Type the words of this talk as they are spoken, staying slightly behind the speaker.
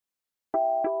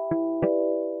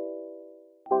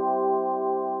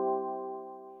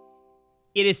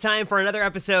It is time for another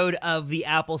episode of the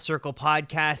Apple Circle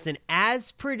podcast, and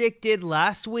as predicted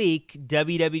last week,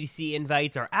 WWDC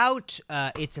invites are out.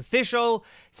 It's official.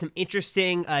 Some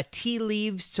interesting tea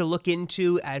leaves to look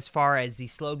into as far as the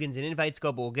slogans and invites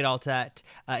go, but we'll get all to that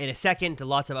in a second.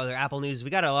 Lots of other Apple news. We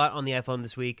got a lot on the iPhone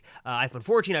this week. iPhone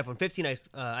 14, iPhone 15,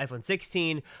 iPhone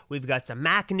 16. We've got some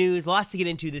Mac news, lots to get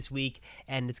into this week,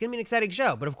 and it's going to be an exciting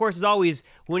show. But of course, as always,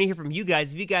 we want to hear from you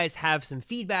guys. If you guys have some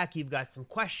feedback, you've got some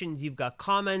questions, you've got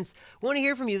comments, we want to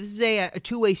hear from you. This is a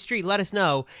two-way street. Let us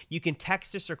know. You can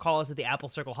text us or call us at the Apple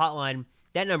Circle hotline.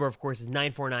 That number, of course, is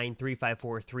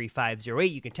 949-354-3508.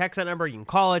 You can text that number. You can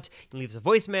call it. You can leave us a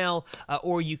voicemail,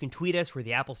 or you can tweet us. We're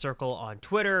the Apple Circle on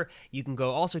Twitter. You can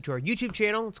go also to our YouTube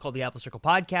channel. It's called the Apple Circle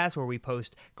Podcast, where we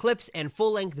post clips and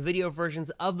full-length video versions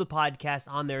of the podcast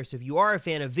on there. So if you are a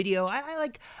fan of video,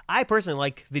 I personally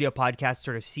like video podcasts,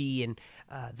 sort of see and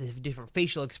the different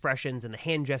facial expressions and the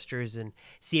hand gestures and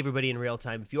see everybody in real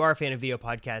time. If you are a fan of video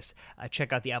podcasts,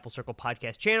 check out the Apple Circle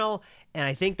Podcast channel. And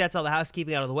I think that's all the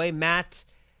housekeeping out of the way. Matt,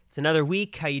 it's another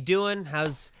week. How you doing? How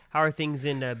are things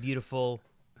in beautiful,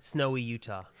 snowy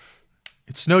Utah?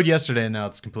 It snowed yesterday, and now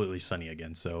it's completely sunny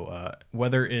again. So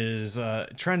weather is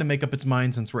trying to make up its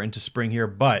mind since we're into spring here.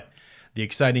 But the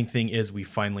exciting thing is we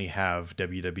finally have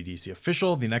WWDC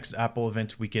official, the next Apple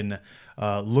event we can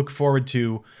look forward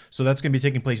to. So that's going to be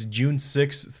taking place June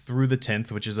 6th through the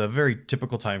 10th, which is a very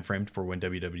typical time frame for when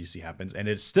WWDC happens. And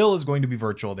it still is going to be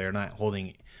virtual. They're not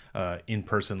holding in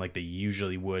person like they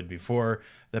usually would before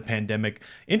the pandemic.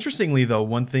 Interestingly, though,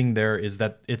 one thing there is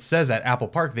that it says at Apple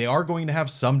Park they are going to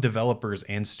have some developers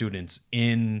and students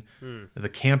in the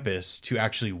campus to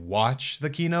actually watch the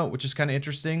keynote, which is kind of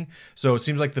interesting. So it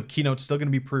seems like the keynote's still going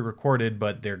to be pre-recorded,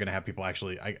 but they're going to have people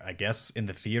actually, I guess, in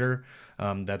the theater.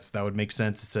 That would make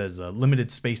sense. It says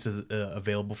limited space is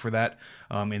available for that,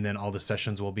 and then all the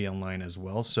sessions will be online as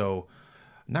well. So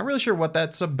not really sure what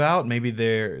that's about. Maybe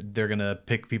they're gonna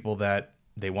pick people that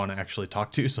they want to actually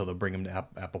talk to, so they'll bring them to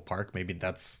Apple Park. Maybe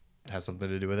that's has something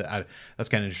to do with it. That's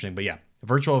kind of interesting. But yeah,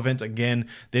 virtual event again.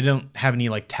 They don't have any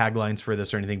like taglines for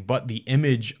this or anything, but the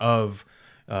image of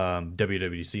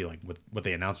WWDC, like what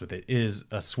they announced with it, is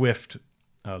a Swift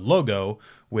logo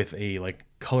with a like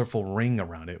colorful ring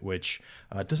around it, which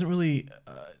doesn't really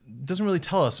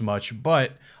tell us much.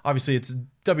 But obviously it's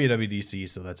WWDC,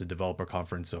 so that's a developer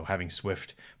conference, so having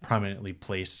Swift prominently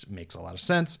placed makes a lot of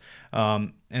sense.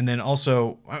 And then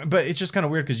also, but it's just kind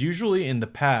of weird because usually in the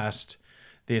past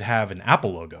they'd have an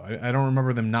Apple logo. I don't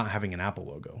remember them not having an Apple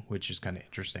logo, which is kind of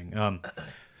interesting.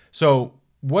 So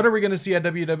what are we going to see at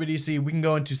WWDC? We can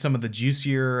go into some of the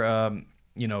juicier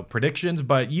predictions,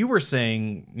 but you were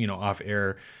saying, off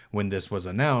air when this was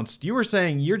announced, you were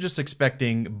saying you're just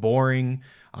expecting boring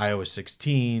iOS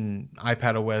 16,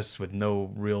 iPadOS with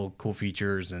no real cool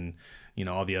features and,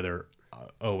 all the other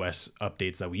OS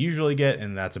updates that we usually get.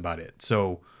 And that's about it.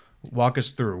 So walk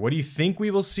us through, what do you think we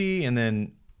will see? And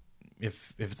then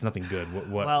if it's nothing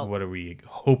good, what are we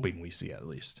hoping we see at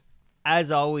least?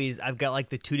 As always, I've got like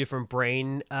the two different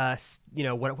brain, what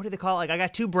do they call it? Like I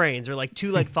got two brains or like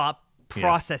two like thought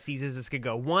processes as this could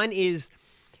go. One is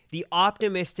the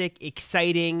optimistic,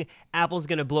 exciting, Apple's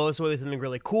going to blow us away with something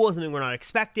really cool, something we're not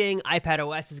expecting.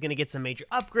 iPadOS is going to get some major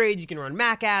upgrades. You can run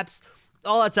Mac apps,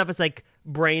 all that stuff. It's like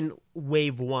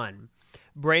brainwave 1.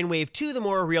 Brainwave 2, the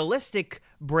more realistic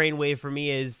brainwave for me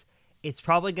is it's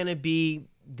probably going to be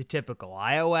the typical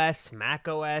iOS,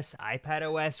 macOS,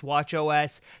 iPadOS,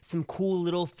 watchOS, some cool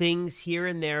little things here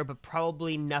and there, but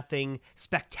probably nothing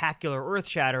spectacular,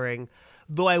 earth-shattering.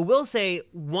 Though I will say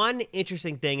one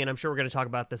interesting thing, and I'm sure we're going to talk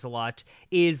about this a lot,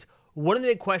 is one of the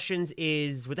big questions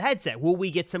is with the headset. Will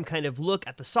we get some kind of look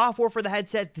at the software for the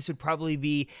headset? This would probably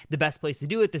be the best place to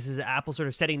do it. This is Apple sort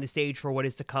of setting the stage for what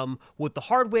is to come with the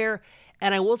hardware.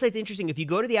 And I will say it's interesting. If you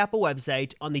go to the Apple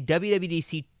website on the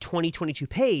WWDC 2022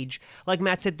 page, like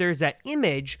Matt said, there's that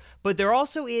image, but there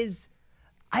also is,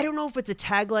 I don't know if it's a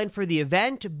tagline for the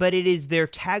event, but it is their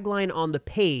tagline on the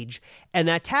page. And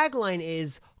that tagline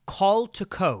is call to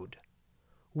code,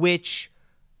 which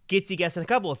gets you guessing a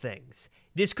couple of things.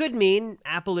 This could mean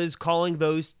Apple is calling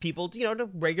those people, to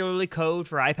regularly code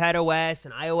for iPadOS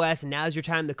and iOS, and now's your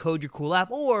time to code your cool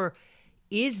app. Or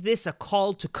is this a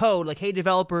call to code? Like, hey,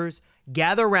 developers,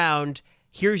 gather around.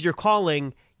 Here's your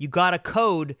calling. You got to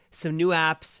code some new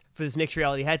apps for this mixed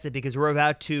reality headset because we're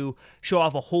about to show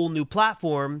off a whole new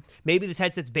platform. Maybe this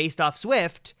headset's based off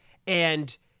Swift,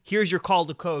 and here's your call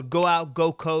to code. Go out,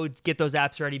 go code, get those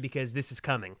apps ready because this is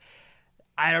coming.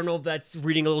 I don't know if that's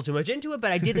reading a little too much into it,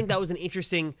 but I did think that was an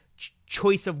interesting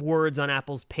choice of words on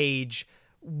Apple's page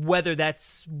whether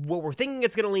that's what we're thinking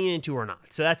it's going to lean into or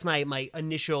not. So that's my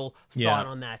initial thought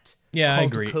on that. Yeah, I call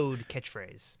agree. to code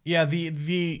catchphrase. Yeah,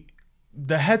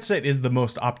 the headset is the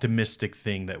most optimistic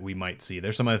thing that we might see.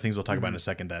 There's some other things we'll talk about in a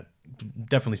second that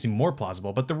definitely seem more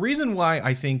plausible. But the reason why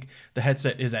I think the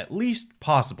headset is at least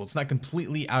possible, it's not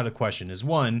completely out of question, is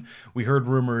one, we heard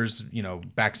rumors,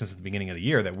 back since the beginning of the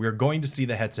year that we're going to see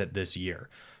the headset this year.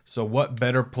 So what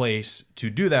better place to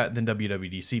do that than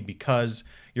WWDC, because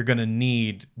you're going to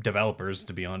need developers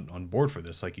to be on board for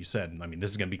this, like you said. I mean, this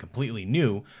is going to be completely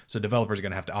new, so developers are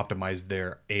going to have to optimize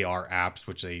their AR apps,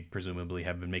 which they presumably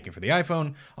have been making for the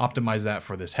iPhone, optimize that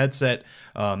for this headset,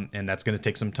 and that's going to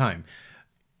take some time.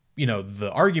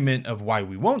 The argument of why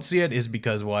we won't see it is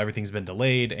because, well, everything's been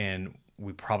delayed, and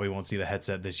we probably won't see the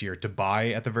headset this year to buy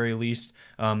at the very least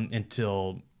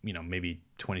until, maybe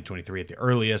 2023 at the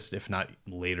earliest, if not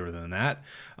later than that.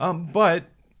 But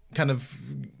kind of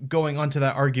going onto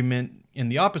that argument in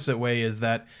the opposite way is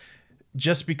that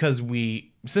just because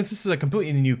since this is a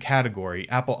completely new category,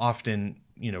 Apple often,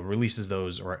 releases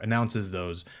those or announces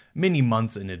those many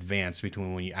months in advance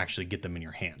between when you actually get them in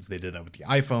your hands. They did that with the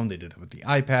iPhone, they did that with the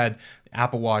iPad, the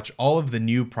Apple Watch, all of the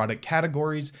new product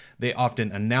categories. They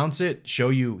often announce it, show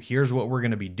you, here's what we're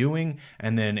going to be doing,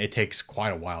 and then it takes quite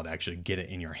a while to actually get it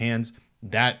in your hands.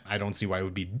 That I don't see why it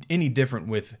would be any different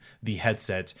with the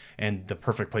headsets, and the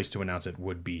perfect place to announce it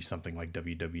would be something like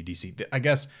WWDC. I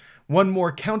guess one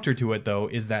more counter to it, though,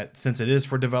 is that since it is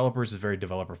for developers, it's very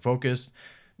developer focused,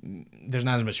 there's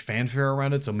not as much fanfare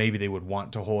around it, so maybe they would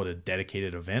want to hold a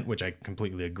dedicated event, which I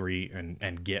completely agree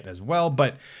and get as well.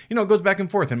 But, it goes back and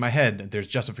forth in my head. There's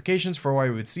justifications for why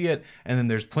we would see it, and then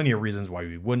there's plenty of reasons why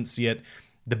we wouldn't see it.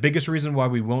 The biggest reason why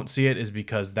we won't see it is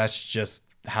because that's just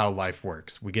how life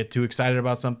works. We get too excited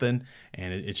about something,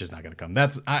 and it's just not going to come.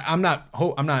 I'm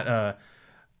not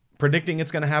predicting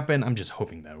it's going to happen. I'm just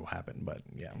hoping that it will happen. But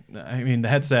yeah, I mean, the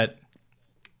headset,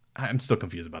 I'm still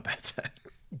confused about the headset.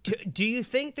 Do you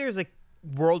think there's a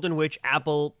world in which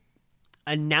Apple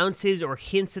announces or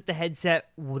hints at the headset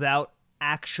without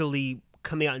actually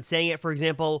coming out and saying it? For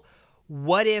example,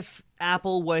 what if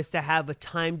Apple was to have a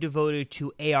time devoted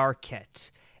to ARKit?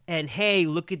 And hey,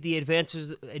 look at the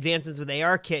advances with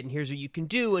ARKit, and here's what you can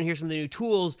do, and here's some of the new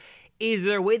tools. Is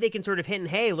there a way they can sort of hint,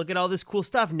 hey, look at all this cool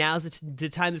stuff, now's the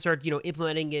time to start,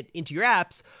 implementing it into your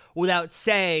apps, without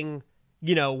saying,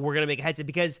 we're going to make a headset?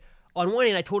 Because on one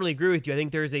hand, I totally agree with you. I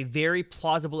think there's a very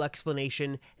plausible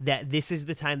explanation that this is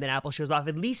the time that Apple shows off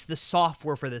at least the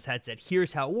software for this headset.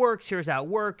 Here's how it works.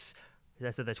 I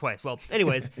said that twice. Well,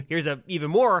 anyways, here's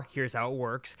how it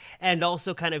works. And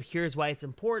also kind of here's why it's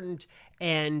important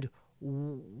and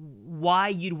why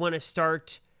you'd want to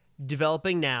start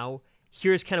developing now.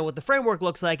 Here's kind of what the framework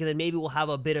looks like, and then maybe we'll have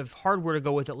a bit of hardware to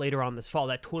go with it later on this fall.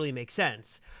 That totally makes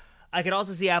sense. I could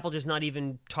also see Apple just not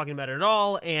even talking about it at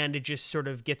all, and it just sort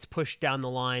of gets pushed down the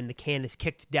line. The can is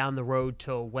kicked down the road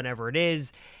to whenever it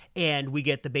is, and we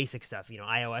get the basic stuff,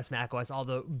 iOS, macOS, all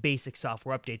the basic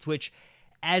software updates, which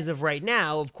as of right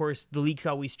now, of course, the leaks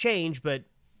always change, but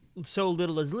so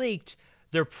little is leaked,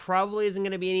 there probably isn't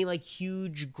going to be any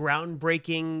huge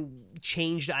groundbreaking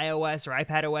change to iOS or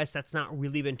iPadOS. That's not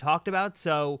really been talked about.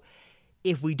 So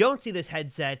if we don't see this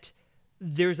headset,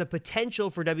 there's a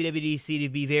potential for WWDC to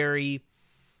be very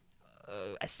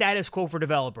a status quo for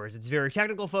developers. It's very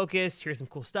technical focused. Here's some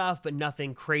cool stuff, but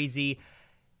nothing crazy.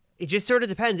 It just sort of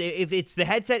depends. If it's the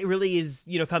headset really is,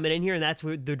 coming in here and that's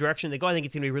where the direction they go, I think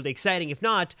it's going to be really exciting. If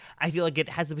not, I feel like it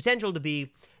has the potential to be, I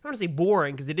don't want to say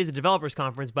boring because it is a developers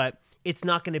conference, but it's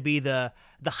not going to be the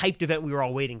hyped event we were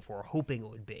all waiting for, hoping it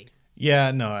would be.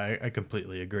 Yeah, no, I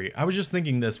completely agree. I was just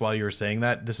thinking this while you were saying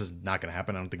that. This is not going to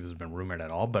happen. I don't think this has been rumored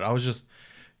at all, but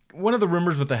one of the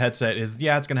rumors with the headset is,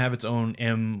 yeah, it's going to have its own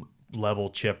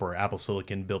M-level chip or Apple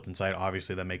Silicon built inside.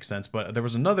 Obviously, that makes sense. But there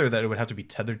was another that it would have to be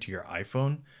tethered to your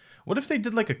iPhone. What if they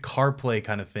did a CarPlay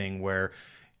kind of thing where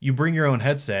you bring your own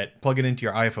headset, plug it into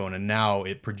your iPhone, and now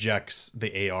it projects the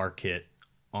ARKit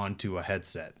onto a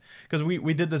headset? Because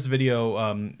we did this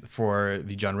video for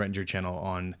the John Rettinger channel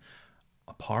on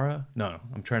Apara? No,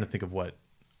 I'm trying to think of what.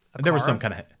 There was some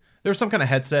kind of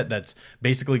headset that's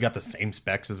basically got the same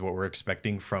specs as what we're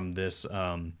expecting from this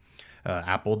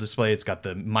Apple display. It's got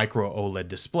the micro OLED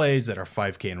displays that are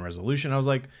 5K in resolution. I was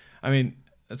like,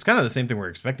 it's kind of the same thing we're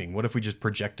expecting. What if we just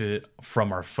projected it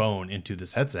from our phone into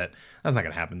this headset? That's not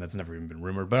going to happen. That's never even been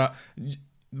rumored. But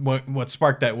what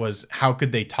sparked that was, how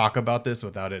could they talk about this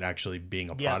without it actually being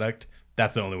a product?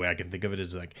 That's the only way I can think of it,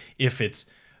 is if it's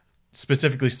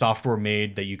specifically software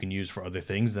made that you can use for other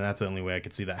things, then that's the only way I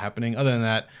could see that happening. Other than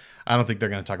that, I don't think they're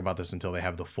going to talk about this until they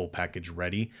have the full package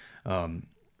ready, or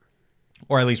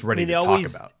at least ready to talk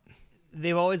about.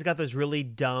 they've always got those really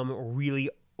dumb, really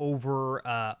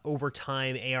over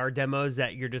time AR demos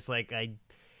that you're just like,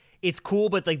 it's cool,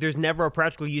 but like there's never a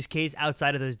practical use case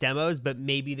outside of those demos. But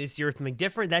maybe this year something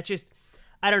different. That's just,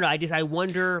 I don't know. I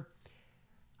wonder.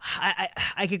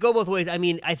 I could go both ways. I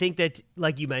mean, I think that,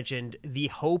 like you mentioned, the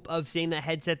hope of seeing that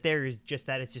headset there is just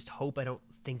that it's just hope. I don't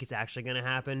think it's actually going to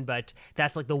happen, but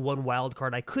that's like the one wild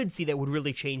card I could see that would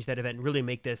really change that event and really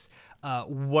make this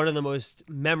one of the most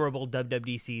memorable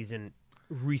WWDCs in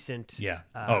recent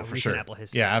for recent sure Apple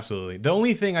history. Yeah, absolutely. The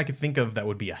only thing I could think of that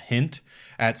would be a hint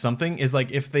at something is like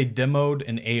if they demoed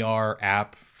an AR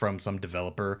app from some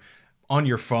developer on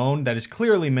your phone that is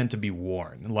clearly meant to be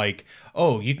worn. Like,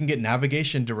 oh, you can get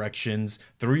navigation directions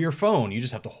through your phone. You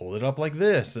just have to hold it up like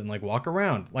this and like walk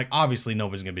around. Like, obviously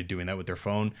nobody's going to be doing that with their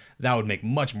phone. That would make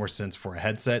much more sense for a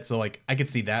headset. So like I could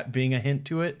see that being a hint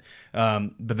to it.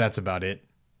 But that's about it.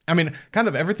 I mean, kind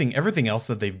of everything else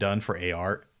that they've done for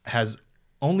AR has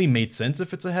only made sense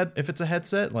if it's a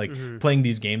headset. Like playing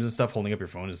these games and stuff, holding up your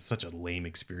phone is such a lame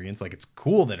experience. Like it's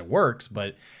cool that it works,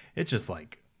 but it's just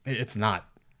like it's not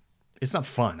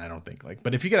fun, I don't think. Like,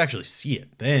 but if you could actually see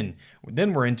it, then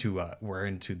we're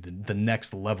into the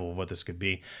next level of what this could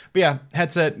be. But yeah,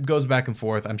 headset goes back and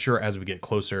forth. I'm sure as we get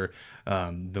closer,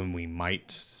 then we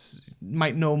might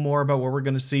know more about what we're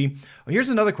going to see. Well, here's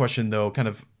another question though, kind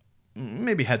of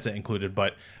maybe headset included,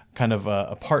 but kind of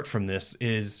apart from this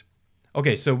is,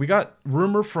 okay, so we got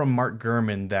rumor from Mark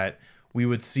Gurman that we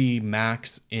would see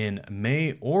Macs in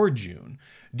May or June.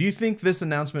 Do you think this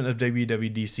announcement of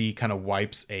WWDC kind of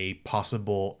wipes a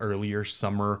possible earlier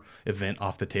summer event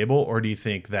off the table? Or do you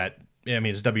think that, I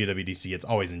mean, it's WWDC, it's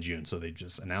always in June, so they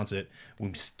just announce it.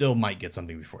 We still might get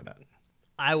something before that.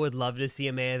 I would love to see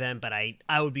a May event, but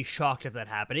I would be shocked if that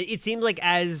happened. It seems like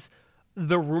as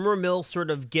the rumor mill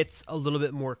sort of gets a little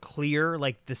bit more clear,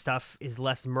 like the stuff is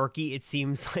less murky, it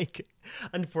seems like,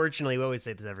 unfortunately, we always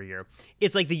say this every year,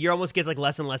 it's like the year almost gets like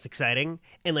less and less exciting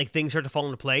and like things start to fall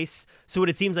into place. So what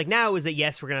it seems like now is that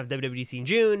yes, we're gonna have WWDC in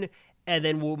June, and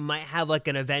then we might have like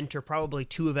an event or probably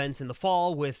two events in the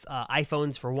fall with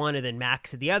iPhones for one and then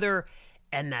Macs at the other,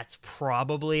 and that's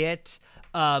probably it.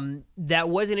 That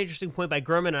was an interesting point by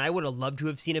Gurman, and I would have loved to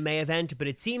have seen a May event, but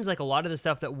it seems like a lot of the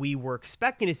stuff that we were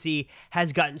expecting to see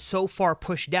has gotten so far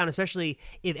pushed down, especially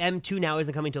if M2 now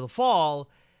isn't coming till the fall,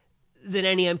 then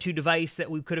any M2 device that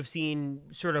we could have seen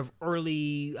sort of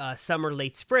early summer,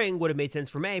 late spring would have made sense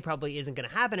for May probably isn't going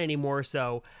to happen anymore.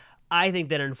 So I think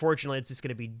that unfortunately it's just going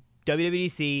to be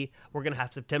WWDC, we're going to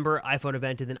have September iPhone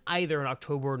event, and then either an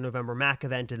October or November Mac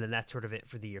event, and then that's sort of it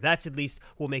for the year. That's at least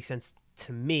what makes sense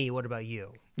to me. What about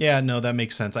you? Yeah, no, that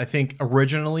makes sense. I think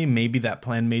originally maybe that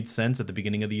plan made sense at the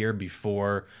beginning of the year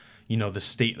before, the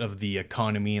state of the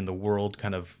economy and the world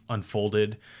kind of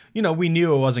unfolded. We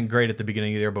knew it wasn't great at the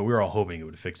beginning of the year, but we were all hoping it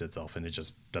would fix itself, and it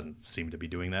just doesn't seem to be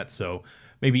doing that. So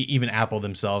maybe even Apple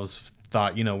themselves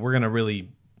thought, we're going to really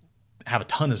have a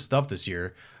ton of stuff this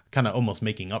year, kind of almost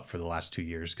making up for the last 2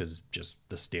 years because just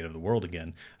the state of the world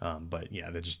again. But yeah,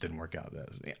 that just didn't work out.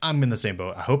 I'm in the same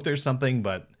boat. I hope there's something,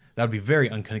 but that would be very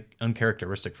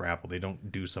uncharacteristic for Apple. They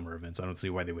don't do summer events. I don't see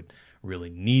why they would really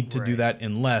need to do that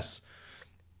unless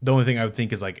the only thing I would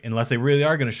think is like, unless they really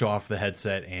are going to show off the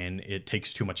headset and it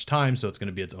takes too much time, so it's going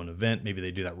to be its own event. Maybe they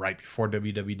do that right before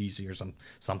WWDC or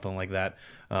something like that.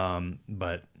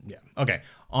 But yeah. Okay.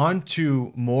 On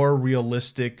to more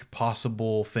realistic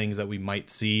possible things that we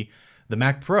might see. The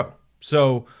Mac Pro.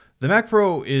 So the Mac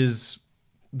Pro is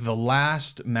the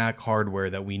last Mac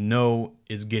hardware that we know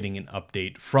is getting an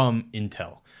update from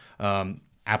Intel.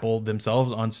 Apple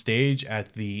themselves on stage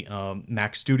at the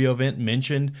Mac Studio event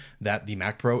mentioned that the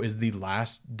Mac Pro is the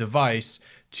last device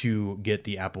to get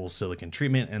the Apple Silicon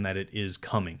treatment and that it is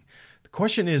coming. The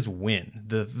question is when.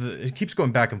 It keeps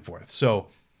going back and forth. So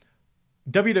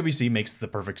WWDC makes the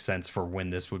perfect sense for when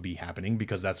this would be happening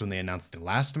because that's when they announced the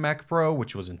last Mac Pro,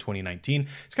 which was in 2019.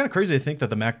 It's kind of crazy to think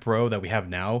that the Mac Pro that we have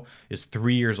now is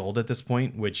 3 years old at this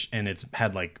point, and it's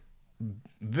had like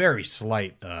very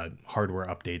slight hardware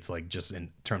updates, like just in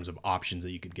terms of options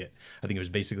that you could get. I think it was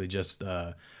basically just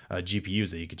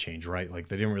GPUs that you could change, right? Like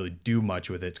they didn't really do much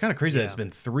with it. It's kind of crazy that it's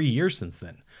been 3 years since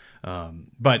then.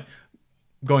 But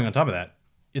going on top of that,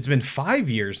 it's been 5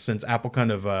 years since Apple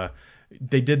kind of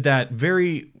they did that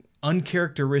very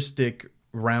uncharacteristic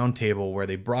roundtable where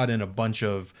they brought in a bunch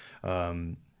of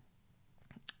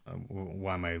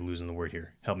why am I losing the word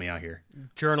here? Help me out here.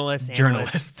 Journalists.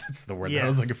 That's the word that I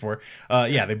was looking for.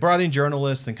 They brought in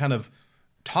journalists and kind of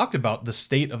talked about the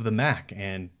state of the Mac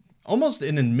and almost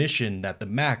an admission that the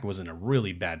Mac was in a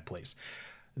really bad place.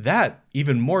 That,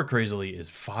 even more crazily, is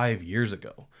 5 years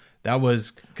ago. That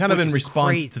was kind of Which in is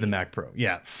response crazy. to the Mac Pro.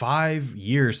 Yeah, 5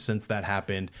 years since that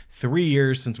happened. 3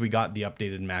 years since we got the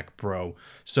updated Mac Pro.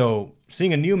 So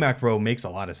seeing a new Mac Pro makes a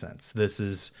lot of sense. This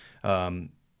is the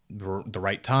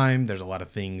right time. There's a lot of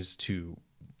things to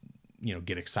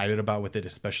get excited about with it,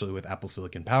 especially with Apple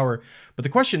Silicon Power. But the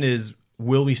question is,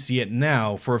 will we see it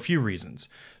now for a few reasons?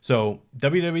 So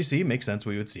WWDC makes sense.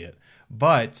 We would see it.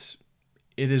 But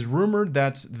it is rumored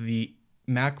that the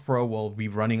Mac Pro will be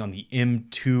running on the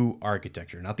M2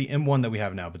 architecture, not the M1 that we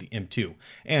have now, but the M2.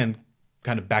 And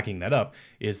kind of backing that up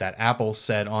is that Apple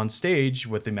said on stage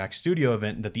with the Mac Studio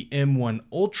event that the M1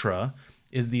 Ultra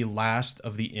is the last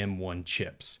of the M1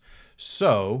 chips.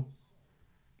 So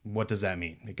what does that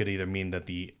mean? It could either mean that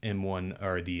the M1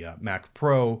 or the Mac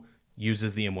Pro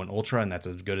uses the M1 Ultra and that's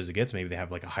as good as it gets. Maybe they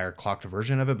have like a higher clocked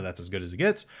version of it, but that's as good as it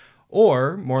gets.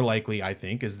 Or more likely, I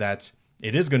think, is that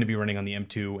it is going to be running on the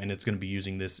M2 and it's going to be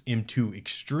using this M2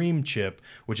 Extreme chip,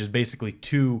 which is basically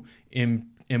two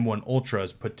M1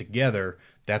 Ultras put together.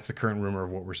 That's the current rumor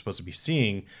of what we're supposed to be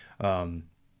seeing.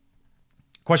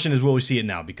 Question is, will we see it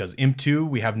now? Because M2,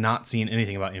 we have not seen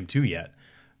anything about M2 yet.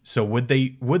 So would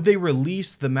they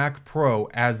release the Mac Pro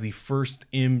as the first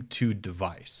M2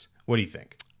 device? What do you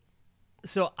think?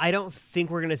 So I don't think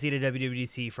we're going to see it at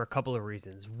WWDC for a couple of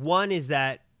reasons. One is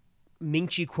that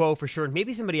Ming-Chi Kuo for sure, and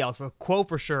maybe somebody else, but Kuo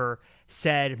for sure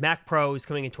said Mac Pro is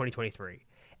coming in 2023.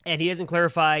 And he doesn't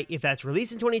clarify if that's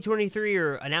released in 2023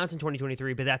 or announced in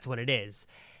 2023, but that's what it is.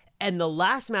 And the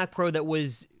last Mac Pro that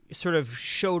was sort of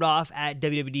showed off at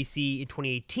WWDC in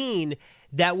 2018,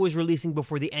 that was releasing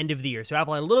before the end of the year. So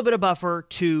Apple had a little bit of buffer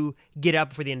to get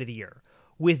up for the end of the year.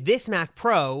 With this Mac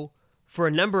Pro, for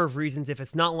a number of reasons, if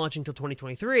it's not launching until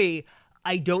 2023,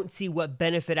 I don't see what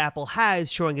benefit Apple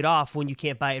has showing it off when you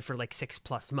can't buy it for like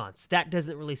 6+ months. That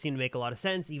doesn't really seem to make a lot of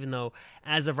sense, even though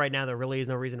as of right now, there really is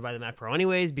no reason to buy the Mac Pro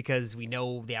anyways, because we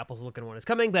know the Apple Silicon one is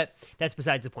coming, but that's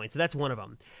besides the point. So that's one of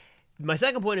them. My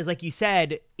second point is, like you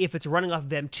said, if it's running off of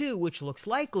M2, which looks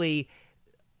likely,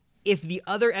 if the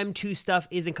other M2 stuff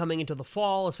isn't coming into the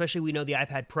fall, especially we know the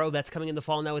iPad Pro, that's coming in the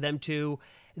fall now with M2,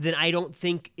 then I don't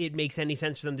think it makes any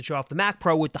sense for them to show off the Mac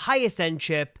Pro with the highest end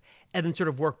chip and then sort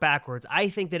of work backwards. I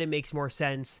think that it makes more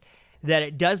sense that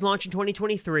it does launch in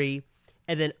 2023,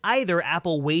 and then either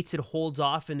Apple waits and holds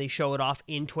off and they show it off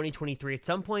in 2023 at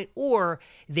some point, or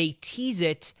they tease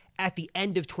it at the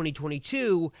end of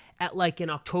 2022 at like an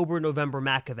October, November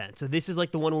Mac event. So this is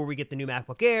like the one where we get the new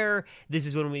MacBook Air. This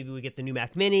is when maybe we get the new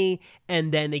Mac Mini.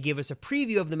 And then they give us a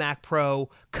preview of the Mac Pro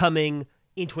coming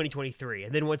in 2023.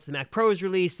 And then once the Mac Pro is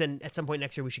released, then at some point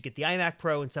next year, we should get the iMac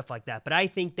Pro and stuff like that. But I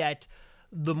think that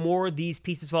the more these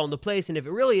pieces fall into place, and if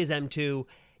it really is M2,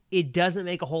 it doesn't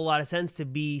make a whole lot of sense to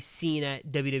be seen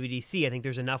at WWDC. I think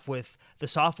there's enough with the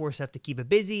software stuff to keep it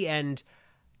busy, and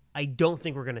I don't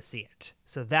think we're going to see it.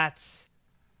 So that's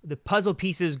the puzzle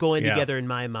pieces going together in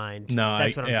my mind. No,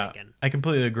 that's what I'm thinking. I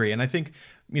completely agree. And I think,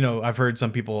 I've heard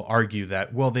some people argue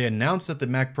that, well, they announced that the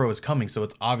Mac Pro is coming, so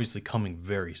it's obviously coming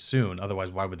very soon.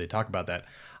 Otherwise, why would they talk about that?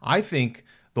 I think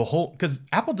because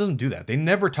Apple doesn't do that. They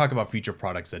never talk about future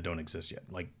products that don't exist yet,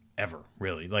 like ever,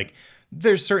 really. Like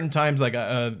there's certain times, like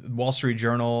Wall Street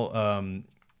Journal,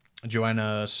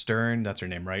 Joanna Stern, that's her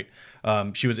name, right?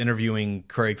 She was interviewing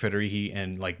Craig Federighi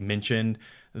and like mentioned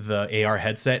the AR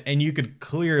headset, and you could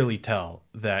clearly tell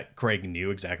that Craig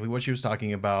knew exactly what she was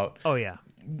talking about. Oh yeah.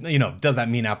 Does that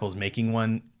mean Apple's making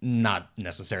one? Not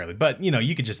necessarily, but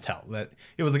you could just tell that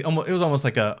it was almost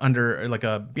like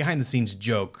a behind the scenes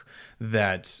joke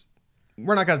that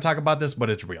we're not going to talk about this, but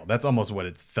it's real. That's almost what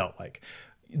it felt like.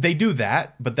 They do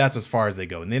that, but that's as far as they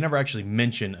go, and they never actually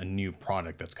mention a new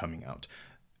product that's coming out.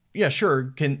 Yeah,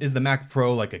 sure. Is the Mac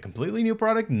Pro like a completely new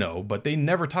product? No, but they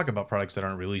never talk about products that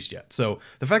aren't released yet. So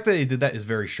the fact that they did that is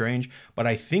very strange. But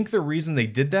I think the reason they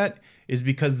did that is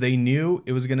because they knew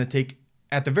it was going to take,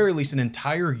 at the very least, an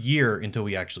entire year until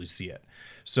we actually see it.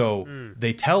 So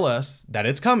they tell us that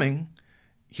it's coming.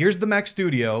 Here's the Mac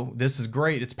Studio. This is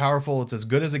great. It's powerful. It's as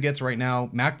good as it gets right now.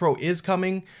 Mac Pro is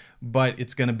coming, but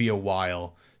it's going to be a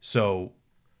while. So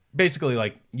basically,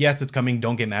 like, yes, it's coming.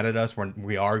 Don't get mad at us.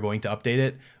 We are going to update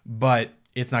it, but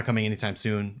it's not coming anytime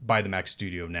soon. Buy the Mac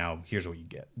Studio now. Here's what you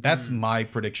get. That's my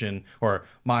prediction or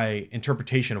my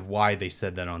interpretation of why they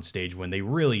said that on stage when they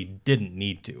really didn't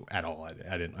need to at all.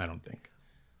 I don't think.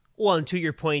 Well, and to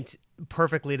your point,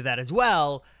 perfectly to that as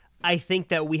well, I think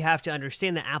that we have to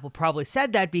understand that Apple probably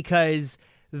said that because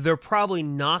they're probably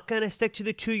not going to stick to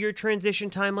the 2-year transition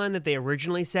timeline that they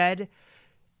originally said.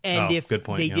 And if good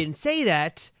point, they yeah. didn't say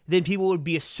that, then people would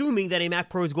be assuming that a Mac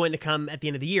Pro is going to come at the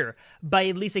end of the year. By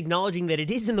at least acknowledging that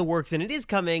it is in the works and it is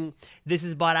coming, this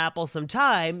has bought Apple some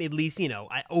time, at least,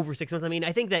 over 6 months. I mean,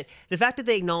 I think that the fact that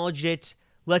they acknowledged it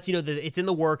lets you know that it's in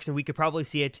the works and we could probably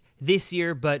see it this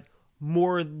year, but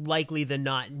more likely than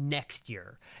not next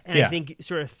year. And I think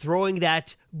sort of throwing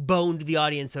that bone to the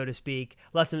audience, so to speak,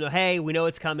 lets them know, hey, we know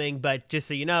it's coming, but just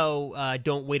so you know,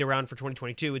 don't wait around for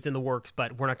 2022. It's in the works,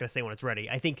 but we're not going to say when it's ready.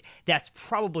 I think that's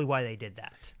probably why they did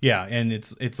that. Yeah, and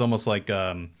it's almost like,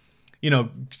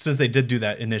 since they did do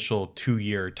that initial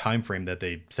 2-year time frame that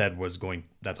they said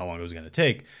that's how long it was going to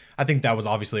take, I think that was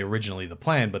obviously originally the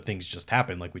plan, but things just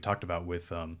happened, like we talked about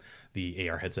with the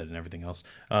AR headset and everything else.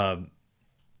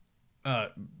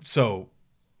 So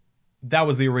that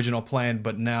was the original plan,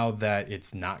 but now that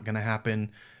it's not going to happen,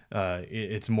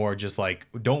 it's more just like,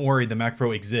 don't worry, the Mac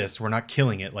Pro exists. We're not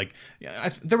killing it. Like,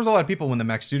 there was a lot of people when the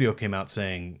Mac Studio came out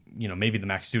saying, maybe the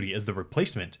Mac Studio is the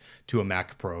replacement to a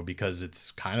Mac Pro because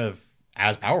it's kind of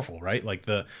as powerful, right? Like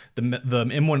the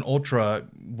M1 Ultra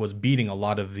was beating a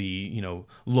lot of the,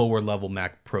 lower level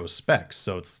Mac Pro specs.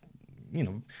 So it's,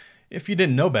 if you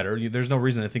didn't know better, there's no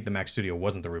reason to think the Mac Studio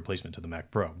wasn't the replacement to the Mac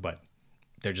Pro, but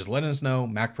they're just letting us know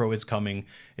Mac Pro is coming.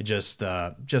 It just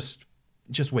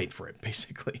wait for it,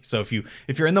 basically. So if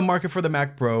you're in the market for the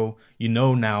Mac Pro,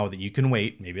 now that you can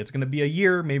wait. Maybe it's going to be a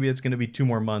year, maybe it's going to be 2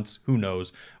 more months, who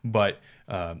knows? But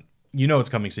it's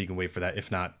coming, so you can wait for that. If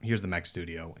not, here's the Mac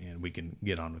Studio, and we can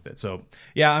get on with it. So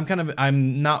yeah,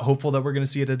 I'm not hopeful that we're going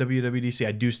to see it at WWDC.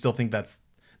 I do still think that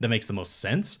makes the most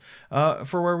sense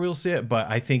for where we'll see it. But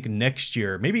I think next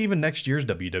year, maybe even next year's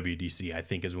WWDC, I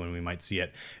think is when we might see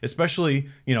it. Especially,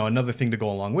 another thing to go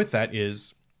along with that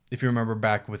is, if you remember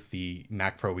back with the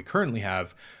Mac Pro we currently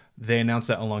have, they announced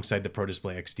that alongside the Pro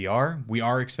Display XDR. We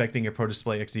are expecting a Pro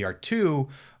Display XDR 2,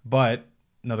 but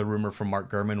another rumor from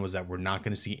Mark Gurman was that we're not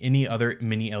going to see any other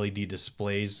mini LED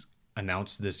displays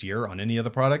announced this year on any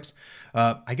other products.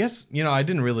 I guess, I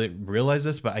didn't really realize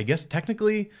this, but I guess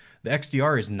technically the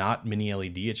XDR is not mini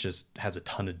LED. It just has a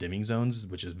ton of dimming zones,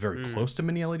 which is very close to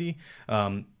mini LED.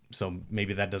 So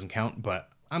maybe that doesn't count, but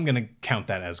I'm going to count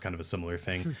that as kind of a similar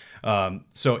thing.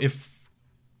 So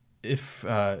if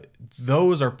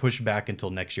those are pushed back until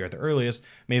next year at the earliest,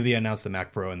 maybe they announce the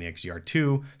Mac Pro and the XDR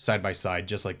 2 side by side,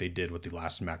 just like they did with the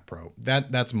last Mac Pro.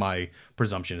 That's my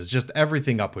presumption. It's just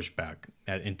everything got pushed back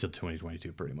until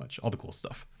 2022, pretty much. All the cool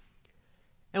stuff.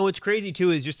 And what's crazy,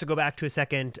 too, is just to go back to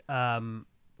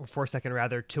for a second,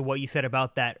 to what you said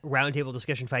about that roundtable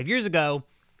discussion 5 years ago,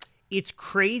 it's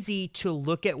crazy to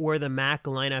look at where the Mac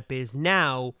lineup is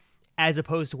now as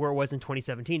opposed to where it was in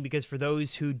 2017, because for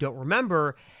those who don't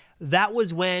remember, that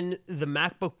was when the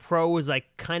MacBook Pro was like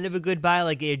kind of a goodbye.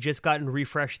 Like it had just gotten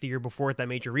refreshed the year before with that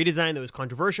major redesign that was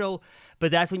controversial. But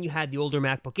that's when you had the older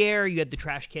MacBook Air, you had the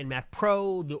trash can Mac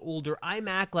Pro, the older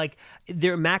iMac. Like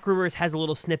their Mac Rumors has a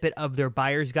little snippet of their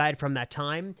buyer's guide from that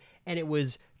time. And it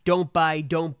was don't buy,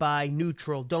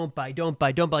 neutral, don't buy.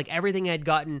 Like everything had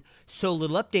gotten so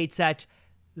little updates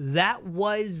that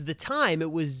was the time.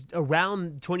 It was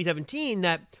around 2017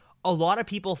 that a lot of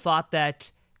people thought that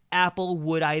Apple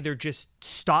would either just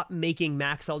stop making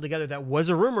Macs altogether. That was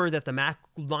a rumor that the Mac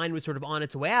line was sort of on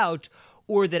its way out,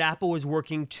 or that Apple was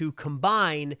working to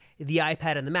combine the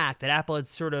iPad and the Mac, that Apple had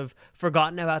sort of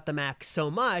forgotten about the Mac so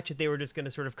much that they were just going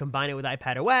to sort of combine it with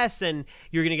iPad OS, and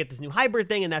you're going to get this new hybrid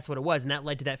thing, and that's what it was. And that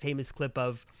led to that famous clip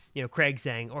of, Craig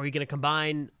saying, are you going to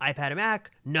combine iPad and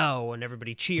Mac? No, and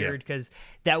everybody cheered because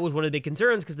that was one of the big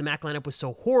concerns because the Mac lineup was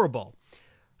so horrible.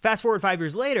 Fast forward 5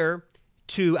 years later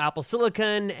to Apple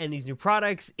Silicon and these new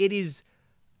products, it is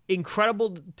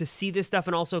incredible to see this stuff,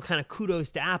 and also kind of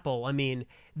kudos to Apple. I mean,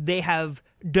 they have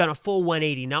done a full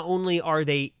 180. Not only are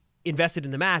they invested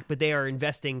in the Mac, but they are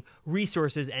investing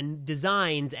resources and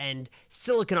designs and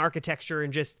silicon architecture,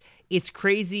 and just it's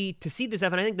crazy to see this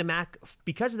stuff. And I think the Mac,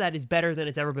 because of that, is better than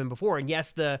it's ever been before. And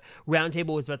yes, the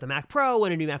roundtable was about the Mac Pro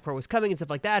and a new Mac Pro was coming and stuff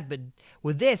like that. But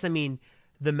with this, I mean,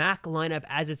 the Mac lineup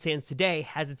as it stands today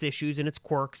has its issues and its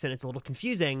quirks, and it's a little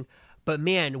confusing. But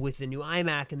man, with the new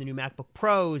iMac and the new MacBook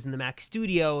Pros and the Mac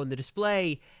Studio and the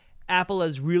display, Apple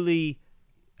has really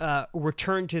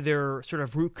returned to their sort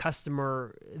of root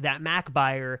customer, that Mac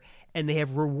buyer, and they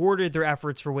have rewarded their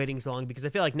efforts for waiting so long, because I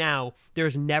feel like now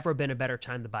there's never been a better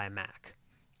time to buy a Mac.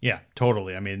 Yeah,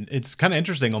 totally. I mean, it's kind of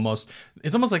interesting almost.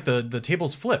 It's almost like the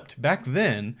tables flipped. Back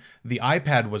then, the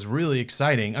iPad was really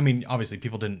exciting. I mean, obviously,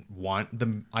 people didn't want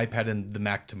the iPad and the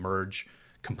Mac to merge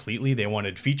completely. They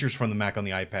wanted features from the Mac on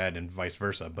the iPad and vice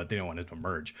versa, but they didn't want it to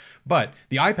merge. But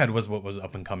the iPad was what was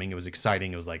up and coming. It was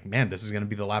exciting. It was like, man, this is going to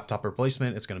be the laptop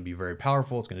replacement. It's going to be very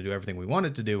powerful. It's going to do everything we want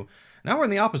it to do. Now we're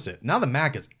in the opposite. Now the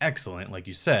Mac is excellent, like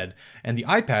you said, and the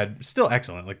iPad still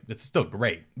excellent. Like, it's still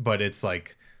great, but it's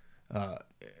like,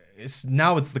 it's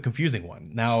the confusing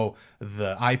one. Now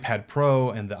the iPad Pro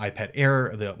and the iPad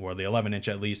Air, or the 11-inch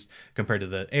at least, compared to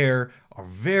the Air, are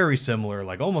very similar,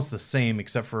 like almost the same,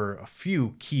 except for a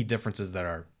few key differences that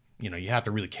are, you have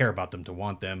to really care about them to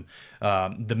want them.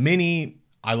 The Mini,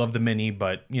 I love the Mini,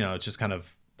 but it's just kind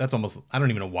of, that's almost, I don't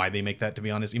even know why they make that, to be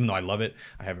honest, even though I love it.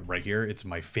 I have it right here. It's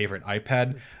my favorite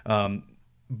iPad.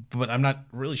 But I'm not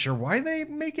really sure why they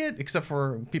make it, except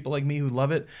for people like me who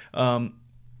love it.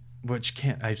 Which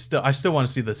I still want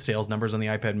to see the sales numbers on the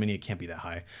iPad Mini. It can't be that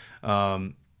high.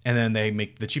 And then they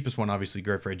make the cheapest one obviously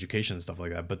great for education and stuff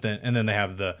like that. But then they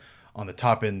have on the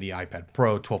top end, the iPad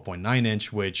Pro 12.9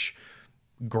 inch, which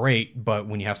great. But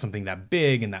when you have something that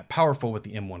big and that powerful with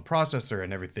the M1 processor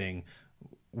and everything,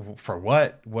 for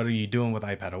what are you doing with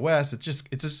iPad OS? It's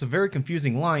just a very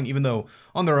confusing line, even though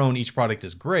on their own, each product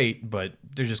is great, but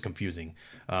they're just confusing.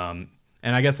 And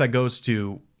I guess that goes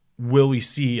to, will we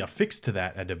see a fix to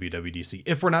that at WWDC?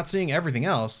 If we're not seeing everything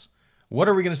else, what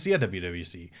are we going to see at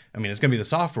WWDC? I mean, it's going to be the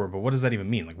software, but what does that even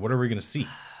mean? Like, what are we going to see?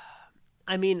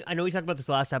 I mean, I know we talked about this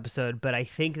last episode, but I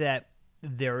think that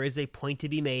there is a point to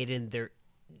be made, and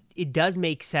it does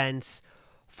make sense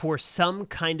for some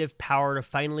kind of power to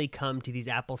finally come to these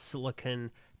Apple Silicon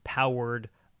powered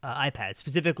iPads,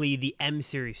 specifically the M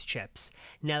series chips.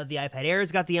 Now that the iPad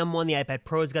Air's got the M1, the iPad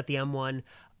Pro's got the M1,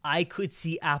 I could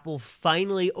see Apple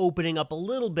finally opening up a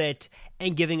little bit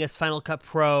and giving us Final Cut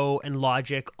Pro and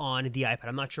Logic on the iPad.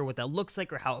 I'm not sure what that looks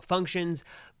like or how it functions,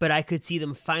 but I could see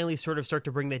them finally sort of start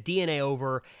to bring the DNA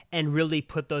over and really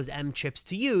put those M chips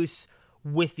to use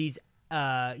with these,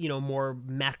 more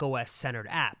macOS centered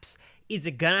apps. Is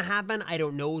it gonna happen? I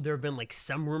don't know. There have been like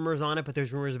some rumors on it, but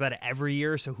there's rumors about it every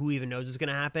year, so who even knows what's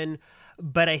gonna happen?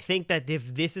 But I think that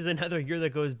if this is another year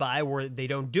that goes by where they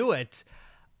don't do it,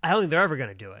 I don't think they're ever going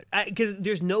to do it, because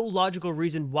there's no logical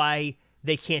reason why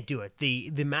they can't do it.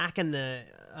 The Mac and the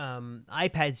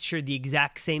iPads share the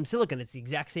exact same silicon. It's the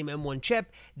exact same M1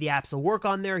 chip. The apps will work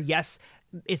on there. Yes,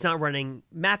 it's not running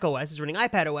Mac OS, it's running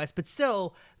iPad OS, but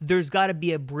still, there's got to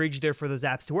be a bridge there for those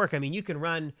apps to work. I mean, you can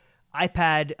run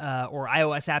iPad or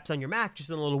iOS apps on your Mac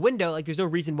just in a little window. Like, there's no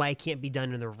reason why it can't be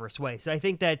done in the reverse way. So I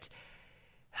think that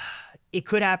it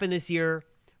could happen this year,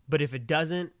 but if it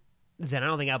doesn't, then I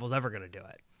don't think Apple's ever going to do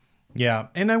it. Yeah,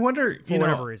 and I wonder, for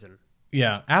whatever reason.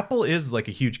 Yeah, Apple is like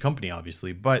a huge company,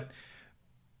 obviously, but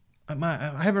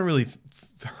I haven't really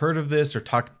heard of this or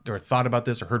thought about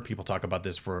this or heard people talk about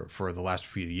this for the last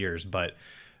few years. But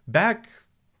back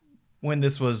when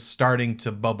this was starting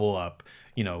to bubble up,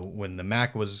 when the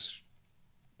Mac was,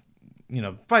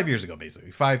 5 years ago,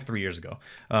 basically 3 years ago,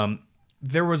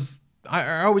 there was.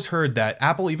 I always heard that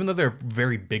Apple, even though they're a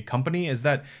very big company, is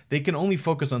that they can only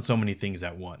focus on so many things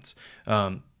at once.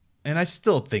 And I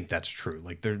still think that's true.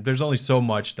 Like, there's only so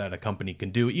much that a company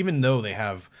can do, even though they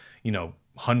have,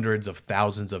 hundreds of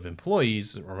thousands of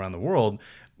employees around the world.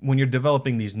 When you're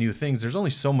developing these new things, there's only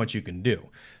so much you can do.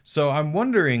 So I'm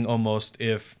wondering almost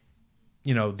if,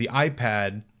 the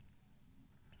iPad,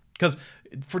 because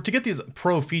to get these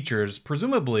pro features,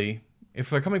 presumably, if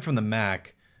they're coming from the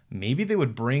Mac, maybe they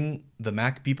would bring the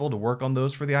Mac people to work on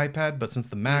those for the iPad. But since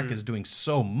the Mac is doing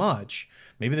so much,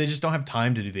 maybe they just don't have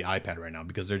time to do the iPad right now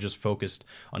because they're just focused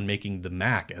on making the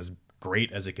Mac as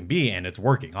great as it can be. And it's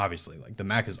working, obviously. Like, the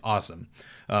Mac is awesome.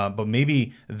 But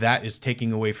maybe that is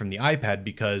taking away from the iPad,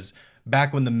 because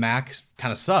back when the Mac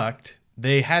kind of sucked,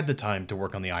 they had the time to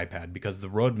work on the iPad because the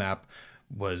roadmap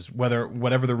was,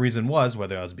 whatever the reason was,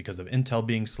 whether it was because of Intel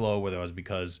being slow, whether it was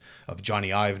because of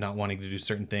Johnny Ive not wanting to do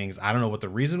certain things. I don't know what the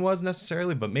reason was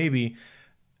necessarily, but maybe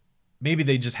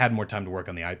they just had more time to work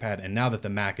on the iPad. And now that the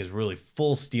Mac is really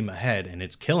full steam ahead and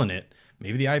it's killing it,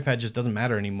 maybe the iPad just doesn't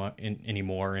matter anymore.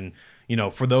 And,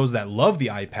 for those that love the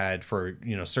iPad for,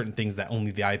 certain things that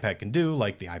only the iPad can do,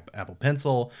 like the Apple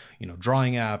Pencil,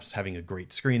 drawing apps, having a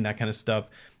great screen, that kind of stuff,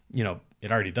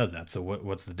 it already does that. So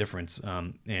what's the difference?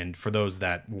 And for those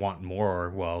that want more,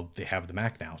 well, they have the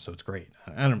Mac now, so it's great.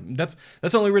 That's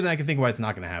the only reason I can think why it's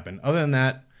not going to happen. Other than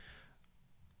that,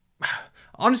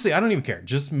 honestly, I don't even care.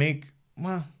 Just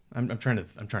I'm trying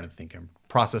to think. I'm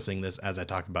processing this as I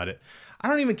talk about it. I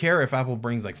don't even care if Apple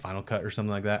brings like Final Cut or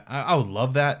something like that. I would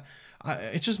love that.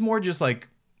 It's just more just like,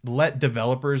 let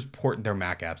developers port their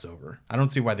Mac apps over. I don't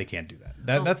see why they can't do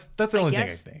that. That's the only thing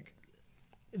I think.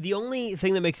 The only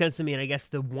thing that makes sense to me, and I guess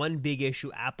the one big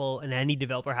issue Apple and any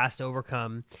developer has to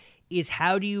overcome, is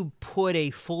how do you put a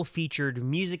full-featured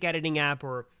music editing app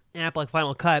or an app like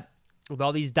Final Cut with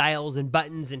all these dials and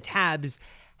buttons and tabs,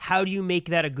 how do you make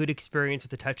that a good experience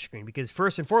with the touchscreen? Because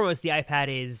first and foremost, the iPad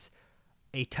is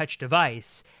a touch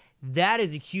device. That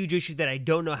is a huge issue that I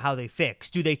don't know how they fix.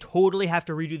 Do they totally have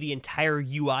to redo the entire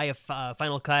UI of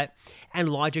Final Cut and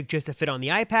Logic just to fit on the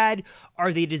iPad?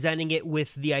 Are they designing it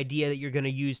with the idea that you're going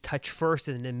to use touch first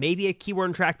and then maybe a keyboard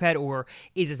and trackpad? Or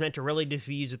is this meant to really just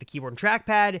be used with the keyboard and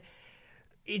trackpad?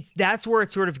 That's where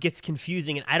it sort of gets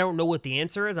confusing, and I don't know what the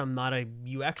answer is. I'm not a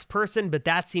UX person, but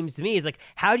that seems to me is like,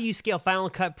 how do you scale Final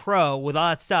Cut Pro with all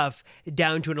that stuff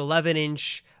down to an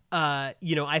 11-inch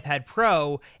iPad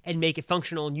Pro and make it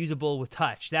functional and usable with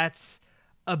touch? That's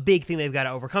a big thing they've got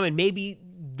to overcome. And maybe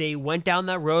they went down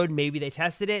that road, maybe they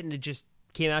tested it, and it just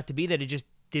came out to be that it just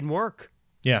didn't work.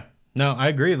 Yeah. No, I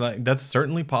agree. Like, that's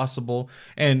certainly possible.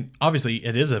 And obviously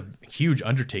it is a huge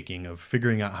undertaking of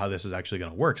figuring out how this is actually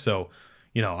going to work. So,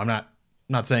 I'm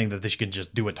not saying that they can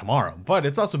just do it tomorrow, but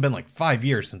it's also been like 5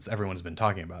 years since everyone's been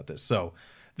talking about this. So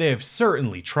they have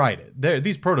certainly tried it.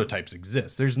 These prototypes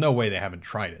exist. There's no way they haven't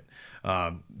tried it.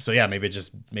 So yeah, maybe it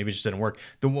just didn't work.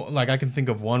 I can think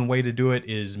of one way to do it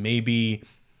is maybe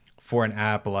for an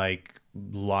app like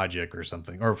Logic or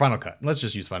something, or Final Cut. Let's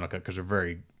just use Final Cut because we're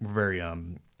very, very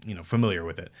familiar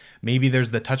with it. Maybe there's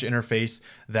the touch interface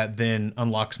that then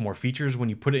unlocks more features when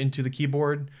you put it into the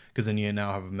keyboard, because then you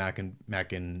now have a Mac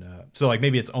and so like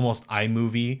maybe it's almost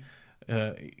iMovie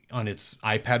on its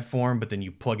iPad form, but then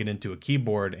you plug it into a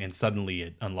keyboard and suddenly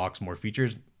it unlocks more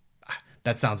features.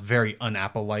 That sounds very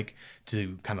un-Apple-like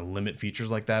to kind of limit features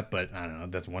like that, but I don't know.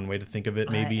 That's one way to think of it,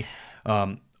 maybe.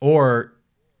 Or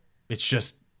it's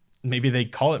just maybe they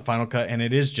call it Final Cut and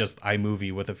it is just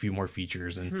iMovie with a few more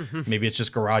features, and maybe it's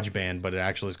just GarageBand, but it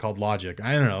actually is called Logic.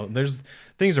 I don't know. There's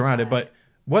things around it, but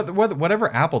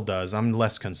whatever Apple does, I'm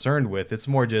less concerned with. It's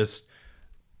more just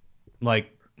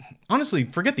like, honestly,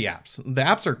 forget the apps. The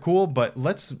apps are cool, but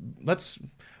let's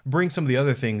bring some of the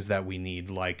other things that we need,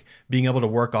 like being able to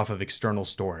work off of external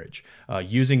storage,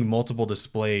 using multiple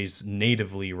displays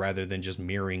natively rather than just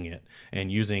mirroring it,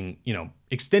 and using,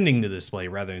 extending the display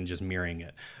rather than just mirroring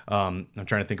it. I'm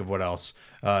trying to think of what else.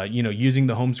 Using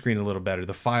the home screen a little better.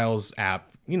 The Files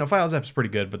app, Files app's pretty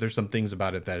good, but there's some things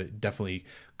about it that it definitely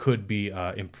could be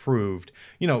improved.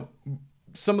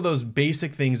 Some of those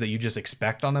basic things that you just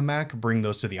expect on a Mac, bring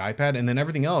those to the iPad, and then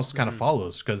everything else kind of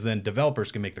follows, because then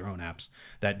developers can make their own apps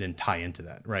that then tie into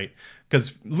that, right?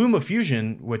 Because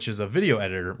LumaFusion, which is a video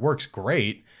editor, works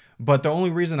great, but the only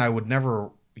reason I would never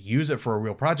use it for a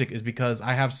real project is because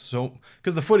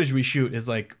because the footage we shoot is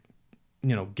like,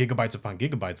 gigabytes upon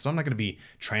gigabytes, so I'm not going to be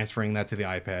transferring that to the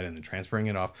iPad and then transferring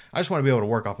it off. I just want to be able to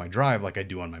work off my drive like I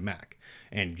do on my Mac.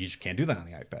 And you just can't do that on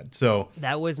the iPad. So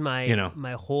that was my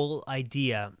my whole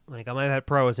idea. Like on my iPad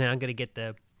Pro is, man, I'm going to get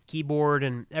the keyboard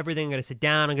and everything. I'm going to sit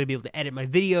down. I'm going to be able to edit my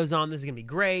videos on this. Is going to be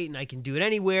great, and I can do it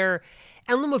anywhere.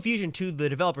 And LumaFusion, to the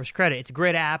developer's credit, it's a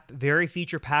great app, very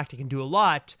feature packed. It can do a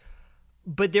lot.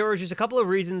 But there were just a couple of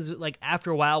reasons, like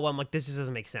after a while, where I'm like, this just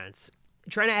doesn't make sense.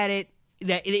 Trying to edit,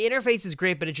 the interface is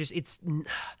great, but it's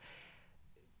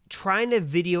trying to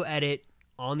video edit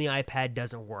on the iPad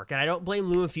doesn't work. And I don't blame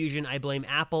LumaFusion. I blame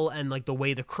Apple and like the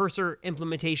way the cursor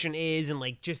implementation is, and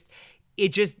like it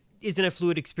just isn't a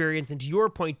fluid experience. And to your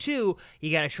point too,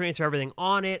 you got to transfer everything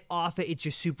on it, off it. It's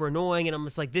just super annoying. And I'm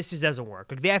just like, this just doesn't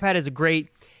work. Like the iPad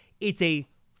it's a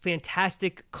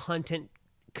fantastic content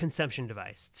consumption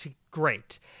device. It's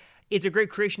great. It's a great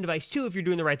creation device too if you're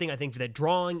doing the right thing. I think for that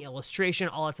drawing, illustration,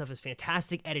 all that stuff is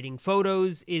fantastic. Editing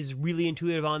photos is really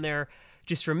intuitive on there.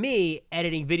 Just for me,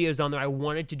 editing videos on there, I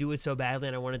wanted to do it so badly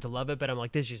and I wanted to love it, but I'm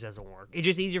like, this just doesn't work. It's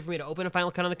just easier for me to open a Final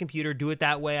Cut on the computer, do it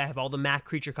that way. I have all the Mac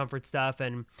creature comfort stuff,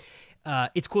 and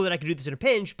it's cool that I could do this in a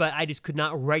pinch, but I just could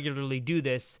not regularly do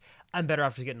this. I'm better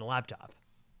off just getting a laptop.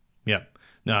 Yeah.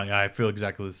 No, I feel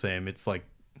exactly the same. It's like,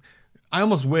 I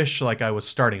almost wish like I was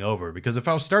starting over, because if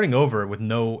I was starting over with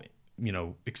no,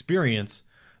 experience,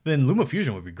 then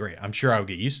LumaFusion would be great. I'm sure I would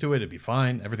get used to it. It'd be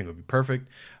fine. Everything would be perfect.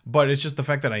 But it's just the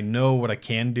fact that I know what I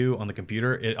can do on the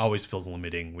computer. It always feels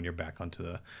limiting when you're back onto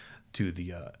the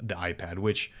iPad,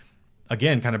 which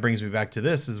again kind of brings me back to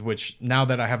this, is which now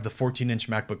that I have the 14-inch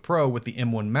MacBook Pro with the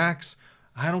M1 Max,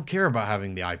 I don't care about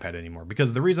having the iPad anymore,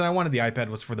 because the reason I wanted the iPad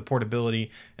was for the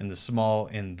portability and the small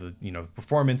and the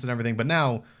performance and everything. But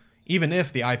now, even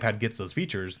if the iPad gets those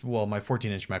features, well, my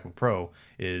 14-inch MacBook Pro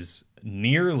is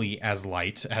nearly as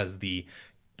light as the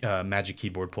Magic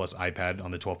Keyboard Plus iPad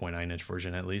on the 12.9-inch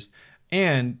version, at least,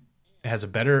 and it has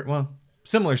a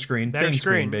similar screen, same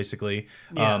screen basically.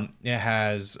 Yeah. It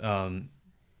has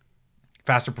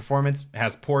faster performance,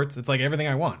 has ports. It's like everything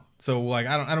I want. So like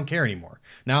I don't care anymore.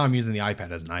 Now I'm using the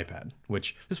iPad as an iPad,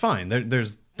 which is fine.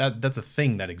 That's a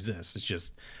thing that exists. It's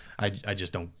just I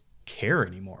just don't care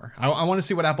anymore. I want to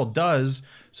see what Apple does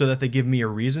so that they give me a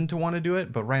reason to want to do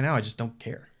it, but right now I just don't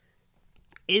care.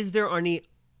 Is there any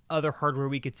other hardware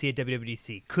we could see at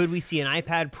WWDC? Could we see an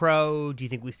iPad Pro? Do you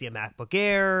think we see a MacBook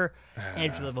Air,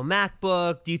 entry level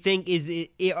MacBook? Do you think is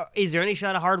there any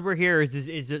shot of hardware here? Or is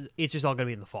it's just all going to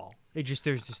be in the fall? There's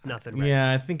just nothing. Ready.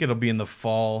 Yeah, I think it'll be in the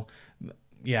fall.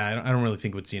 Yeah, I don't really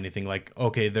think we'd see anything. Like,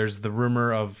 okay, there's the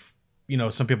rumor of,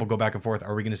 some people go back and forth.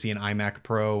 Are we going to see an iMac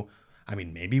Pro? I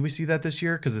mean, maybe we see that this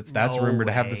year because that's rumored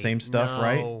to have the same stuff,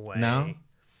 right? Way.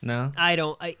 No. I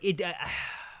don't.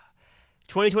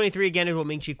 2023 again is what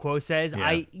Ming-Chi Kuo says.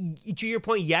 Yeah. To your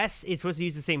point, yes, it's supposed to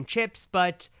use the same chips,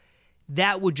 but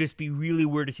that would just be really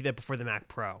weird to see that before the Mac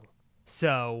Pro.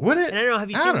 So would it? And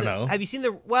I don't know. Have you seen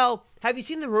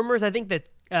the rumors? I think that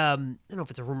I don't know if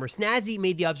it's a rumor. Snazzy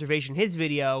made the observation in his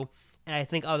video, and I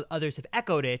think others have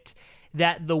echoed it,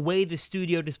 that the way the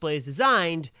studio display is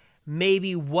designed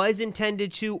maybe was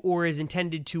intended to or is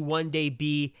intended to one day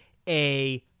be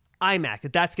a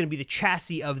iMac, that's going to be the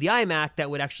chassis of the iMac that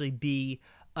would actually be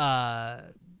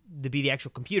the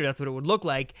actual computer. That's what it would look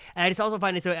like. And I just also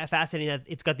find it so fascinating that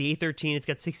it's got the A13, it's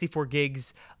got 64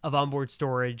 gigs of onboard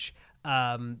storage.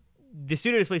 The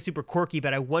studio display is super quirky,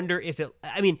 but I wonder if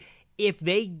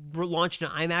they launched an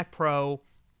iMac Pro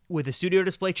with a studio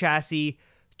display chassis,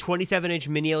 27-inch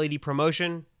mini LED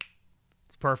promotion,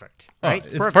 it's perfect. Right?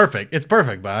 It's perfect. It's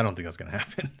perfect, but I don't think that's going to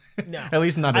happen. No. At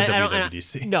least not at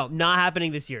WWDC. No, not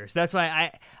happening this year. So that's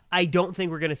why I don't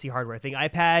think we're going to see hardware. I think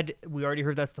iPad, we already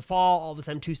heard that's the fall. All this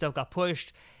M2 stuff got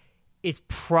pushed. It's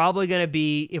probably going to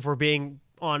be, if we're being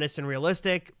honest and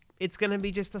realistic, it's going to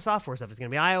be just the software stuff. It's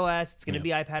going to be iOS. It's going to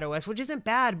be iPad OS, which isn't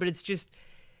bad, but it's just,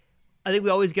 I think we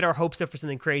always get our hopes up for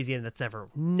something crazy, and that's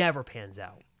never pans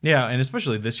out. Yeah, and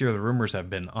especially this year, the rumors have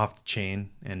been off the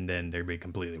chain, and then they're being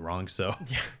completely wrong. So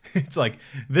it's like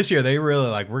this year they really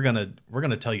like we're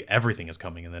gonna tell you everything is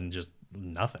coming, and then just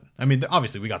nothing. I mean,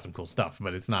 obviously we got some cool stuff,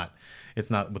 but it's not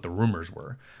what the rumors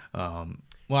were.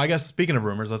 Well, I guess speaking of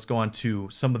rumors, let's go on to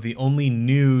some of the only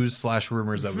news /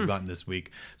 rumors that we've gotten this week.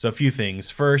 So a few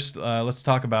things. First, let's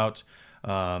talk about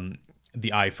the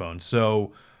iPhone.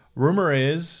 So rumor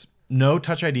is no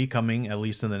Touch ID coming at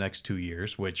least in the next 2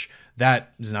 years, which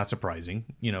that is not surprising.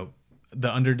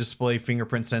 The under display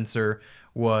fingerprint sensor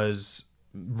was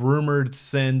rumored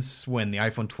since when, the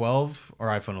iPhone 12 or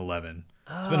iPhone 11.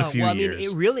 It's been a few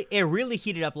years. It really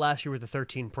heated up last year with the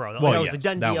 13 Pro. That was a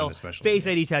done deal. Face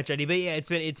ID, Touch ID, but yeah, it's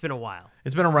been a while.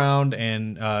 It's been around,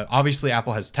 and obviously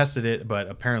Apple has tested it, but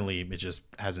apparently it just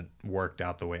hasn't worked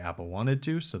out the way Apple wanted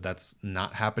to. So that's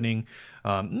not happening.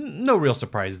 No real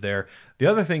surprise there. The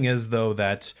other thing is though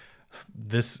that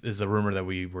this is a rumor that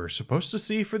we were supposed to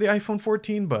see for the iPhone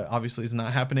 14, but obviously it's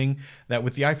not happening. That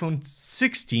with the iPhone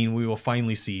 16, we will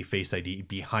finally see Face ID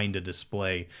behind a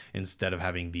display instead of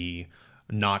having the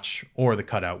notch or the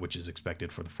cutout, which is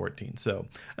expected for the 14. So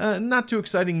not too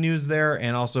exciting news there,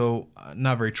 and also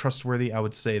not very trustworthy. I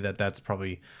would say that that's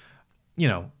probably,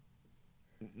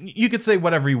 you could say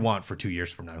whatever you want for 2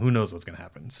 years from now. Who knows what's going to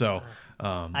happen? So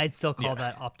I'd still call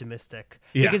that optimistic.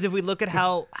 Because if we look at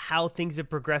how things have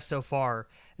progressed so far,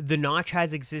 the notch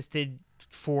has existed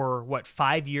for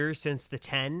 5 years since the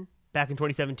 10 back in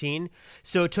 2017.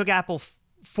 So it took Apple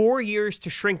 4 years to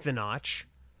shrink the notch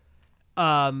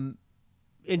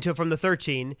from the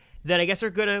 13. Then I guess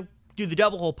they're gonna do the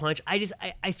double hole punch.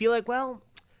 I feel like, well,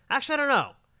 actually I don't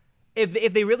know.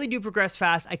 If they really do progress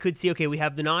fast, I could see, okay, we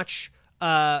have the notch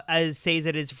as says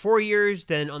it is 4 years,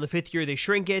 then on the 5th year they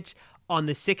shrink it. On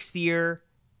the 6th year,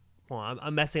 well,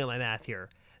 I'm messing up my math here.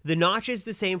 The notch is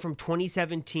the same from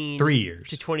 2017 3 years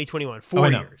to 2021.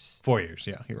 4 years. 4 years,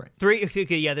 yeah, you're right.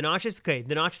 The notch is the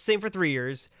notch is the same for 3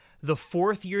 years. The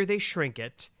 4th year they shrink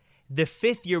it. The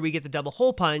 5th year we get the double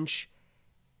hole punch.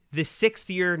 The 6th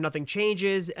year, nothing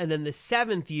changes. And then the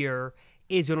 7th year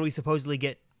is when we supposedly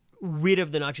get rid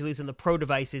of the notch, at least on the Pro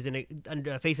devices, and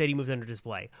Face ID moves under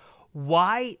display.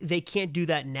 Why they can't do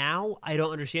that now, I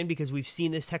don't understand, because we've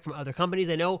seen this tech from other companies.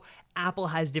 I know Apple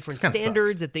has different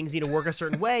standards that things need to work a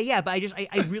certain way. Yeah, but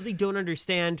I really don't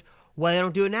understand why they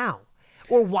don't do it now.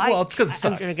 Or why. Well, it's because it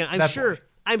sucks. Again,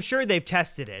 I'm sure they've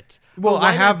tested it. Well,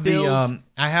 I have the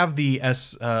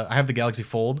Galaxy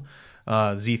Fold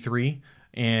Z3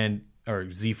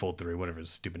 or Z Fold 3, whatever his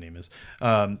stupid name is.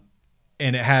 And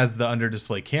it has the under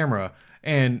display camera.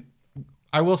 And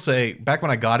I will say, back when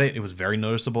I got it, it was very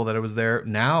noticeable that it was there.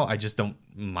 Now I just don't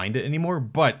mind it anymore.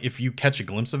 But if you catch a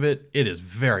glimpse of it, it is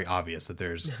very obvious that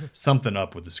there's something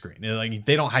up with the screen. Like,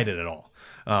 they don't hide it at all.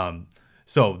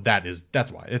 So that's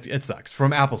why it sucks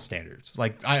from Apple standards.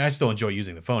 Like I still enjoy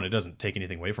using the phone. It doesn't take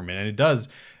anything away from it. And it does,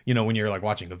 when you're like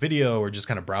watching a video or just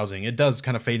kind of browsing, it does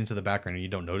kind of fade into the background and you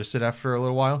don't notice it after a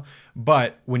little while.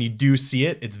 But when you do see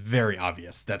it, it's very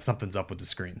obvious that something's up with the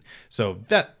screen. So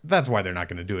that's why they're not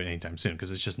going to do it anytime soon,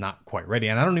 because it's just not quite ready.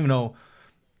 And I don't even know,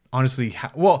 honestly,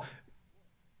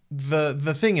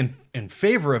 the thing in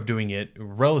favor of doing it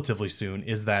relatively soon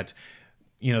is that,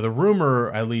 the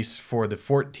rumor, at least for the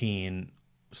 14/15,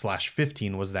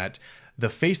 was that the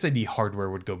Face ID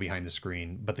hardware would go behind the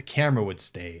screen, but the camera would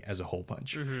stay as a hole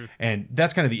punch. Mm-hmm. And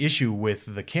that's kind of the issue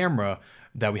with the camera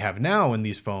that we have now in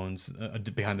these phones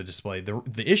behind the display.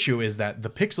 The issue is that the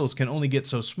pixels can only get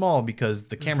so small because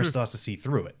the camera still has to see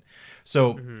through it.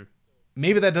 So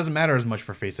maybe that doesn't matter as much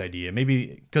for Face ID.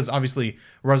 Maybe because obviously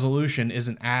resolution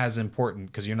isn't as important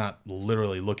because you're not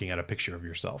literally looking at a picture of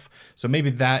yourself. So maybe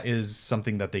that is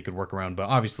something that they could work around. But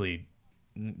obviously,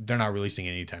 they're not releasing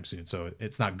it anytime soon, so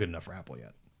it's not good enough for Apple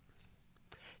yet.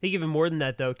 I think even more than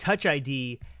that, though, Touch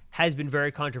ID has been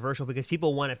very controversial because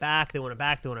people want it back, they want it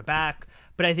back, they want it back.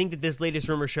 But I think that this latest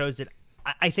rumor shows that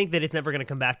I think that it's never going to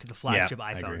come back to the flagship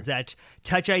iPhones. That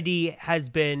Touch ID has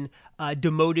been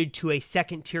demoted to a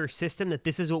second-tier system, that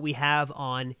this is what we have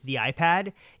on the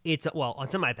iPad. It's, on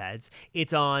some iPads.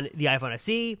 It's on the iPhone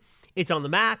SE. It's on the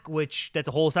Mac, which that's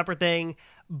a whole separate thing.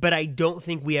 But I don't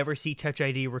think we ever see Touch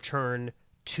ID return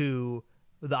to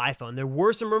the iPhone. There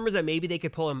were some rumors that maybe they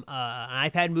could pull an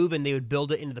iPad move and they would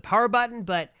build it into the power button,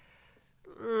 but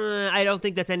I don't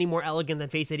think that's any more elegant than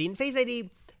Face ID. And Face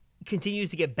ID continues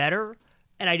to get better.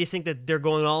 And I just think that they're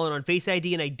going all in on Face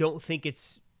ID, and I don't think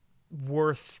it's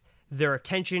worth their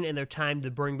attention and their time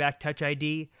to bring back Touch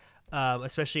ID,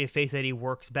 especially if Face ID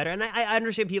works better. And I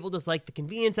understand people just like the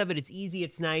convenience of it. It's easy,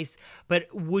 it's nice. But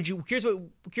here's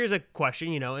a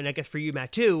question, and I guess for you,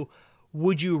 Matt, too.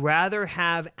 Would you rather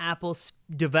have Apple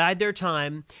divide their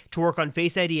time to work on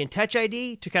Face ID and Touch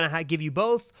ID to kind of give you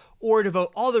both, or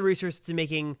devote all the resources to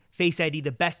making Face ID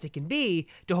the best it can be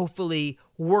to hopefully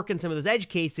work in some of those edge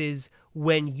cases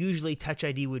when usually Touch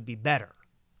ID would be better?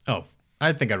 Oh,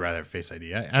 I think I'd rather have Face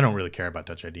ID. I don't really care about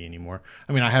Touch ID anymore.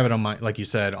 I mean, I have it on my, like you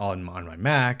said, on my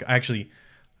Mac. I actually,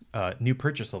 new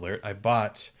purchase alert, I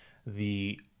bought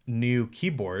the new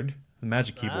keyboard, the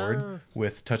Magic Keyboard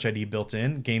with Touch ID built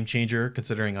in. Game changer,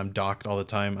 considering I'm docked all the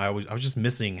time. I was just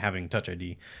missing having Touch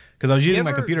ID because I was using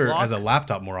my computer as a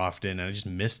laptop more often, and I just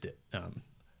missed it.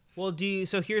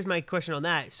 So here's my question on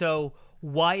that. So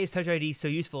why is Touch ID so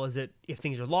useful? Is it if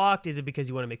things are locked? Is it because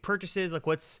you want to make purchases? Like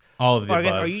what's all of the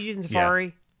above? Are you using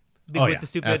Safari? Yeah. With the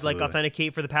stupid absolutely.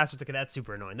 authenticate for the passwords? Okay, that's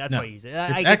super annoying. That's why I use it. I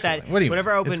It's get excellent. that. What do you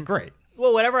Whenever mean? I open, It's great.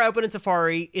 Well, whenever I open in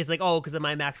Safari, it's like, because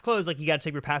my Mac's closed. Like you got to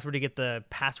type your password to get the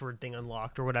password thing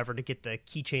unlocked or whatever to get the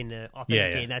keychain to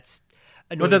authenticate. And that's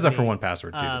annoying. Well, it does that for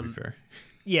 1Password too. To be fair.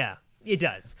 Yeah, it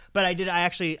does. But I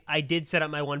did set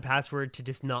up my 1Password to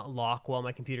just not lock while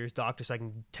my computer is docked, so I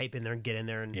can type in there and get in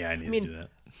there. And I need to do that.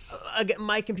 Again,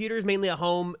 my computer is mainly at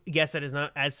home. Yes, that is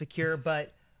not as secure,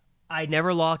 but I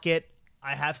never lock it.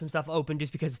 I have some stuff open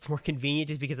just because it's more convenient,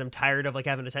 just because I'm tired of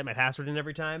having to type my password in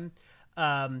every time.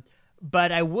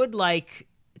 But I would like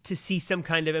to see some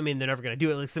kind of, they're never going to do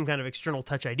it, like some kind of external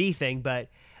Touch ID thing. But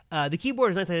the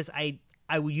keyboard is nice.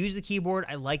 I would use the keyboard.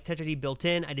 I like Touch ID built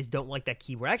in. I just don't like that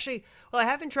keyboard. Actually, I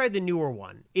haven't tried the newer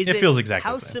one. It feels exactly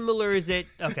how the same. similar is it?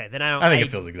 Okay, then I don't. I think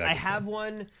it feels exactly I have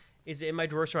one. Is it in my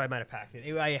drawer? So I might have packed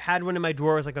it. I had one in my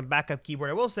drawer as like a backup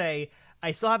keyboard. I will say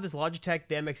I still have this Logitech,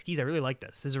 the MX keys. I really like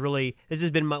this. This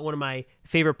has been one of my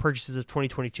favorite purchases of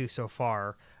 2022 so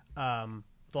far. The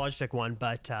Logitech one,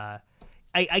 but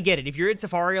I get it. If you're in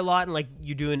Safari a lot and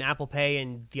you're doing Apple Pay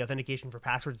and the authentication for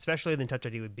passwords, especially, then Touch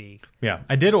ID would be. Yeah,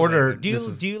 I did order. Do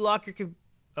you lock your computer?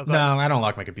 No, I don't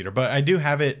lock my computer, but I do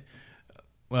have it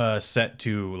set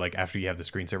to after you have the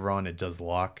screensaver on, it does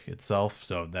lock itself.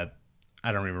 So that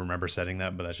I don't even remember setting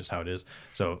that, but that's just how it is.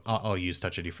 So I'll use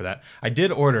Touch ID for that. I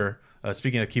did order.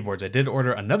 Speaking of keyboards, I did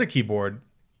order another keyboard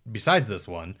besides this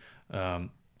one.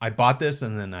 I bought this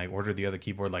and then I ordered the other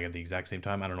keyboard at the exact same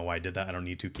time. I don't know why I did that. I don't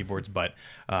need two keyboards, but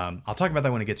I'll talk about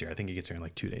that when it gets here. I think it gets here in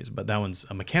 2 days. But that one's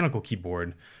a mechanical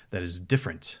keyboard that is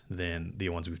different than the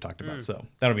ones we've talked about. So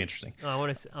that'll be interesting. Oh, I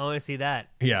want to see that.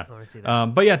 Yeah. I want to see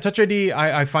that. But yeah, Touch ID,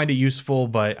 I find it useful,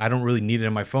 but I don't really need it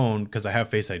in my phone because I have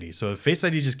Face ID. So if Face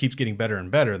ID just keeps getting better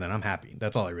and better, then I'm happy.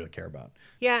 That's all I really care about.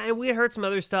 Yeah, and we had heard some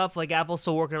other stuff, like Apple's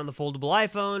still working on the foldable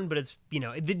iPhone, but it's,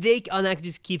 the date on that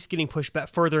just keeps getting pushed back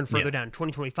further and further down.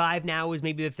 2025 now is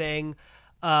maybe the thing.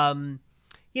 The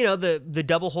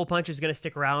double hole punch is going to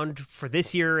stick around for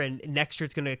this year, and next year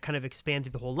it's going to kind of expand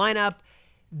through the whole lineup.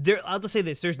 I'll just say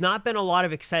this. There's not been a lot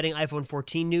of exciting iPhone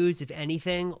 14 news. If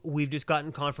anything, we've just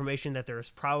gotten confirmation that there's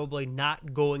probably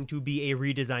not going to be a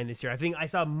redesign this year. I think I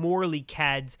saw more leak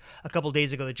CADs a couple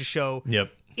days ago that just show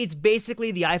it's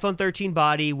basically the iPhone 13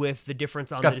 body with the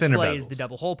difference on the display is the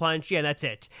double hole punch. Yeah, that's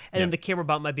it. And then the camera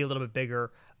bump might be a little bit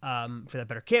bigger for that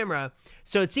better camera.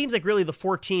 So it seems like really the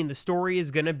 14, the story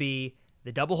is going to be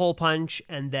the double hole punch,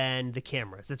 and then the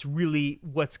cameras. That's really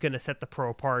what's going to set the Pro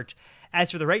apart.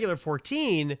 As for the regular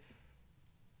 14,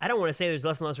 I don't want to say there's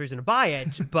less and less reason to buy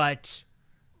it, but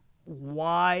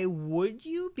why would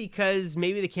you? Because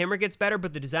maybe the camera gets better,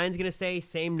 but the design's going to stay,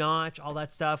 same notch, all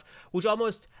that stuff, which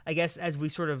almost, I guess, as we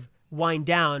sort of wind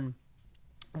down,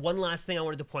 one last thing I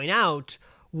wanted to point out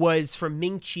was from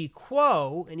Ming-Chi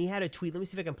Kuo, and he had a tweet. Let me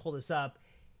see if I can pull this up.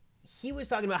 He was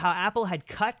talking about how Apple had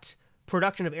cut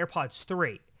production of AirPods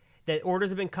 3, that orders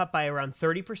have been cut by around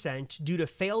 30% due to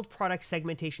failed product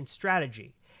segmentation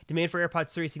strategy. Demand for AirPods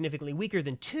 3 is significantly weaker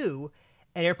than 2,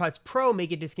 and AirPods Pro may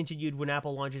get discontinued when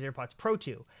Apple launches AirPods Pro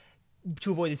 2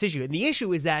 to avoid this issue. And the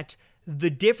issue is that the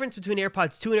difference between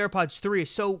AirPods 2 and AirPods 3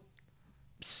 is so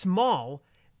small,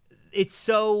 it's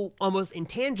so almost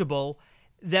intangible,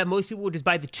 that most people would just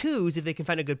buy the 2s if they can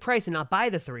find a good price and not buy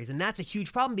the 3s. And that's a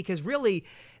huge problem because really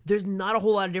there's not a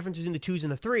whole lot of difference between the 2s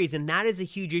and the 3s. And that is a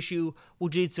huge issue,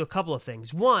 which leads to a couple of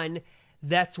things. One,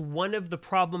 that's one of the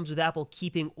problems with Apple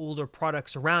keeping older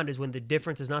products around is when the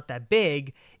difference is not that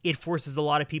big, it forces a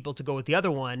lot of people to go with the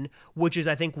other one, which is,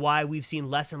 I think, why we've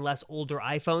seen less and less older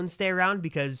iPhones stay around,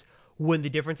 because when the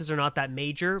differences are not that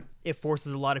major, it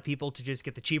forces a lot of people to just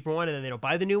get the cheaper one and then they don't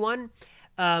buy the new one.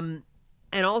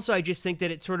 And also, I just think that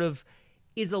it sort of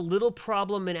is a little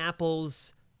problem in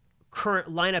Apple's current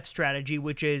lineup strategy,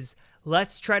 which is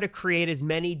let's try to create as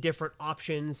many different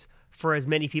options for as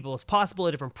many people as possible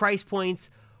at different price points,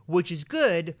 which is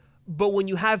good. But when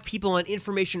you have people on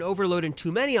information overload and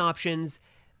too many options,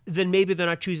 then maybe they're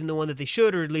not choosing the one that they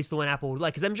should, or at least the one Apple would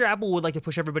like. Because I'm sure Apple would like to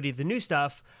push everybody to the new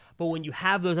stuff. But when you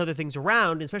have those other things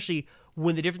around, especially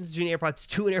when the difference between AirPods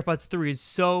 2 and AirPods 3 is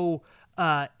so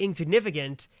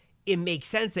insignificant, it makes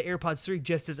sense that AirPods 3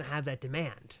 just doesn't have that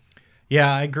demand.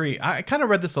 Yeah, I agree. I kind of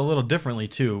read this a little differently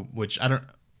too, which I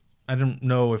don't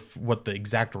know what the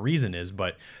exact reason is,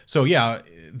 but so yeah,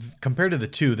 compared to the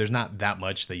 2, there's not that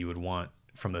much that you would want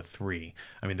from the 3.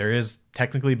 I mean, there is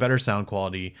technically better sound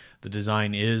quality. The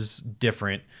design is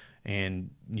different,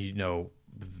 and you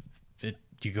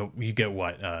get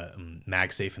what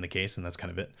MagSafe in the case, and that's kind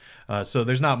of it. So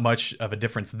there's not much of a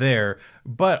difference there.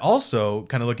 But also,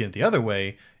 kind of looking at the other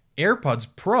way, AirPods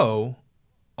Pro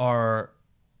are,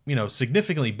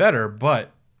 significantly better,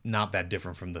 but not that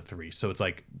different from the 3. So it's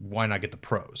like, why not get the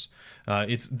Pros?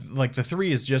 It's like the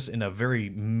 3 is just in a very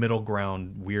middle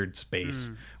ground, weird space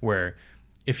where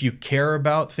if you care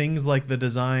about things like the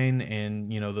design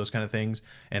and, those kind of things,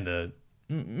 and the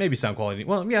maybe sound quality.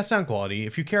 Well, yeah, sound quality.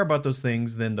 If you care about those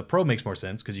things, then the Pro makes more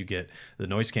sense because you get the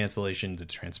noise cancellation, the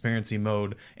transparency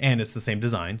mode, and it's the same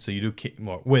design. So you do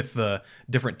more with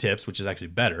different tips, which is actually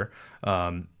better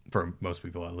for most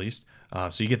people at least.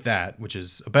 So you get that, which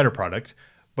is a better product.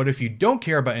 But if you don't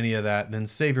care about any of that, then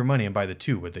save your money and buy the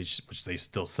 2, which they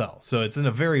still sell. So it's in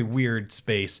a very weird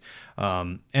space.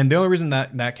 And the only reason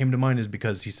that came to mind is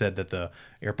because he said that the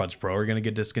AirPods Pro are going to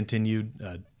get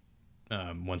discontinued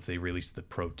once they release the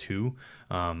Pro 2,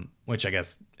 which I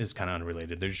guess is kind of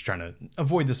unrelated. They're just trying to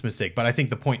avoid this mistake. But I think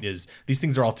the point is these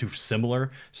things are all too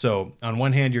similar. So on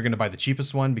one hand, you're going to buy the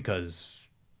cheapest one because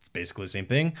it's basically the same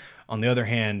thing. On the other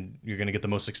hand, you're going to get the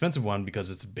most expensive one because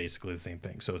it's basically the same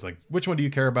thing. So it's like, which one do you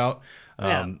care about?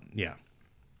 Yeah.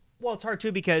 Well, it's hard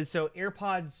too because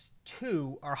AirPods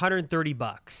 2 are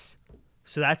 $130.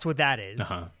 So that's what that is.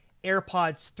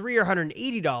 AirPods 3 are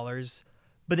 $180.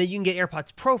 But then you can get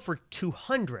AirPods Pro for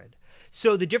 $200.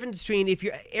 So the difference between if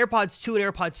you're AirPods 2 and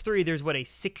AirPods 3, there's what, a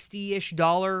 $60-ish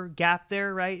gap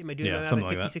there, right? Am I doing that? Something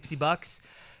like 50, like that. $60?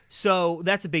 So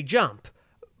that's a big jump.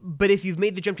 But if you've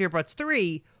made the jump to AirPods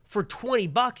 3, for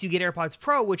 $20, you get AirPods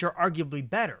Pro, which are arguably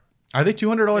better. Are they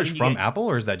 $200 from Apple,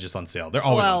 or is that just on sale? They're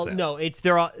always on sale.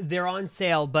 No, they're on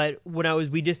sale. But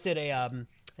when we just did an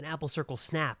Apple Circle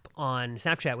Snap on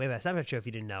Snapchat. We have a Snapchat show if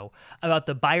you didn't know about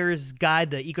the buyer's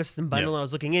guide, the ecosystem bundle. And I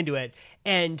was looking into it,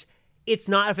 and it's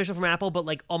not official from Apple, but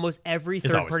like almost every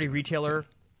third-party retailer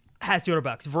has $200.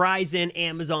 Verizon,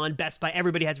 Amazon, Best Buy,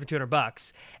 everybody has it for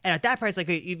 $200. And at that price, like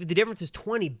if the difference is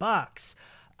 $20,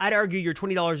 I'd argue your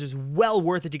 $20 is well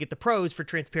worth it to get the Pros for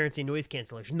transparency and noise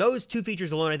cancellation. Those two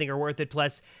features alone, I think, are worth it.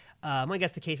 Plus, I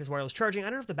guess the case is wireless charging. I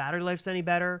don't know if the battery life's any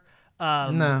better.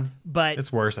 No, but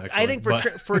it's worse actually. I think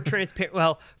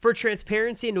for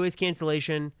transparency and noise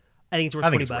cancellation, I think it's worth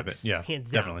 $20. Worth it. Yeah, hands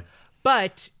down. Definitely.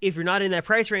 But if you're not in that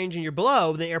price range and you're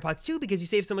below, then AirPods 2 because you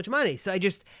save so much money. So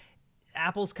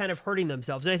Apple's kind of hurting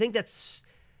themselves. And I think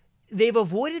they've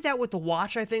avoided that with the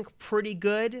watch, I think, pretty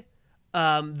good.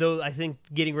 Though I think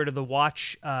getting rid of the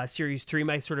watch Series 3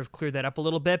 might sort of clear that up a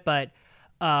little bit. But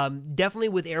definitely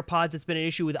with AirPods, it's been an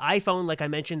issue. With iPhone, like I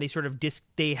mentioned,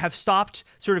 they have stopped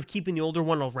sort of keeping the older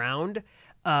one around,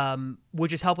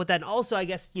 which has helped with that. And also, I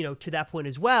guess, to that point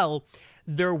as well,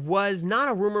 there was not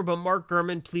a rumor, but Mark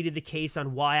Gurman pleaded the case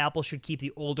on why Apple should keep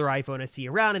the older iPhone SE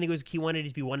around. I think he wanted it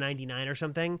to be $199 or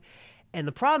something. And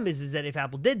the problem is that if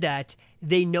Apple did that,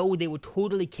 they know they would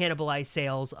totally cannibalize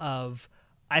sales of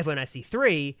iPhone SE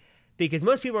 3, because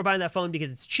most people are buying that phone because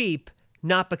it's cheap,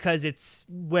 not because it's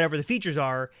whatever the features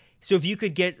are. So if you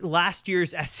could get last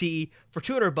year's SE for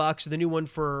 $200 or the new one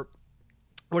for,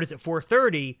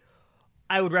 $430,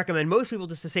 I would recommend most people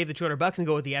just to save the $200 and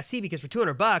go with the SE, because for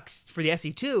 $200 for the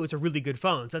SE2, it's a really good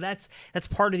phone. So that's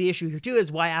part of the issue here too,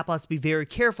 is why Apple has to be very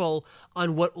careful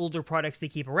on what older products they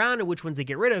keep around and which ones they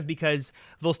get rid of, because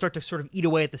they'll start to sort of eat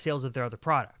away at the sales of their other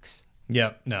products.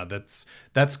 Yeah, no, that's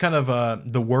kind of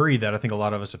the worry that I think a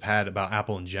lot of us have had about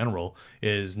Apple in general,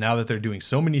 is now that they're doing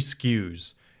so many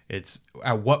SKUs, it's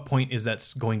at what point is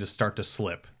that going to start to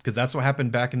slip? Because that's what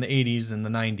happened back in the 80s and the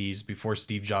 90s before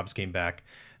Steve Jobs came back.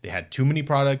 They had too many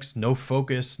products, no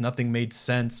focus, nothing made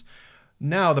sense.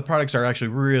 Now the products are actually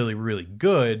really, really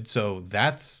good, so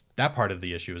that part of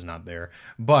the issue is not there.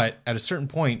 But at a certain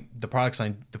point, the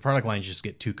product lines just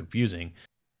get too confusing.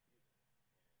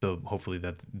 So hopefully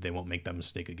that they won't make that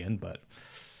mistake again. But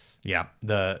yeah,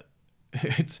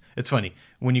 it's funny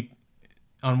when you,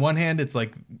 on one hand, it's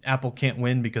like Apple can't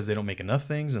win because they don't make enough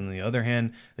things, and on the other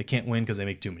hand, they can't win because they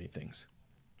make too many things.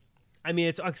 I mean,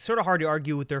 it's sort of hard to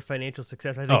argue with their financial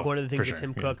success. I think one of the things that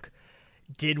Tim Cook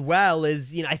did well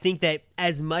is, I think that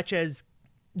as much as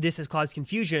this has caused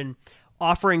confusion,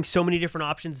 offering so many different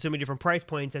options, so many different price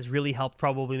points has really helped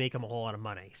probably make them a whole lot of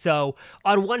money. So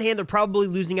on one hand, they're probably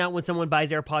losing out when someone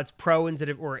buys AirPods Pro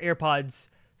or AirPods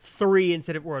 3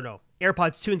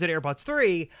 AirPods 2 instead of AirPods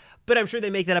 3. But I'm sure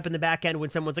they make that up in the back end when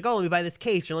someone's like, oh, let me buy this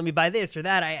case, or let me buy this or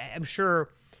that. I'm sure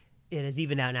it has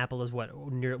evened out, and Apple is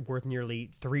worth nearly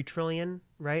 $3 trillion,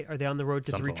 right? Are they on the road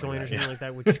to $3 trillion or something like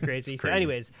that, which is crazy. So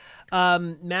anyways,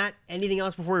 Matt, anything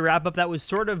else before we wrap up? That was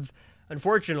sort of,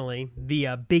 unfortunately,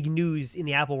 the big news in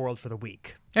the Apple world for the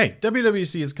week. Hey,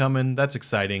 WWDC is coming. That's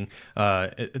exciting.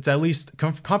 It's at least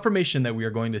confirmation that we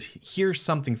are going to hear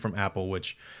something from Apple,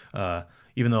 which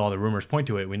even though all the rumors point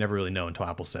to it, we never really know until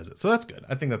Apple says it. So that's good.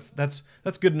 I think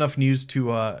that's good enough news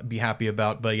to be happy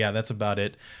about. But yeah, that's about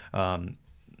it.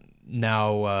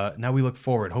 Now we look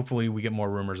forward. Hopefully we get more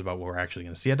rumors about what we're actually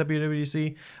going to see at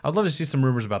WWDC. I'd love to see some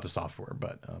rumors about the software,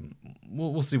 but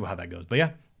we'll see how that goes. But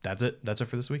yeah, that's it. That's it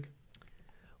for this week.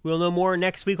 We'll know more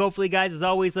next week, hopefully, guys. As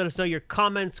always, let us know your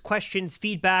comments, questions,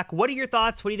 feedback. What are your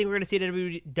thoughts? What do you think we're going to see at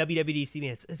WWDC?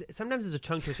 Man, sometimes it's a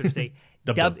tongue twister to say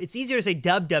dub. It's easier to say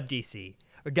WWDC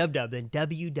or dub than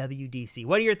WWDC.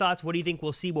 What are your thoughts? What do you think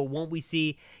we'll see? What won't we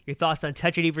see? Your thoughts on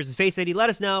Touch ID versus Face ID.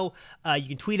 Let us know. You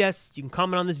can tweet us. You can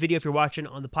comment on this video if you're watching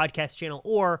on the podcast channel,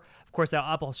 or, of course, that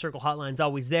Apple Circle hotline is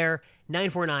always there,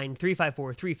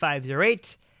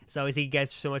 949-354-3508. As always, thank you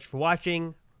guys so much for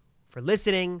watching, for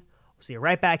listening. We'll see you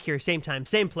right back here, same time,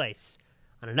 same place,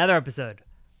 on another episode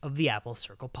of the Apple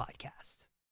Circle Podcast.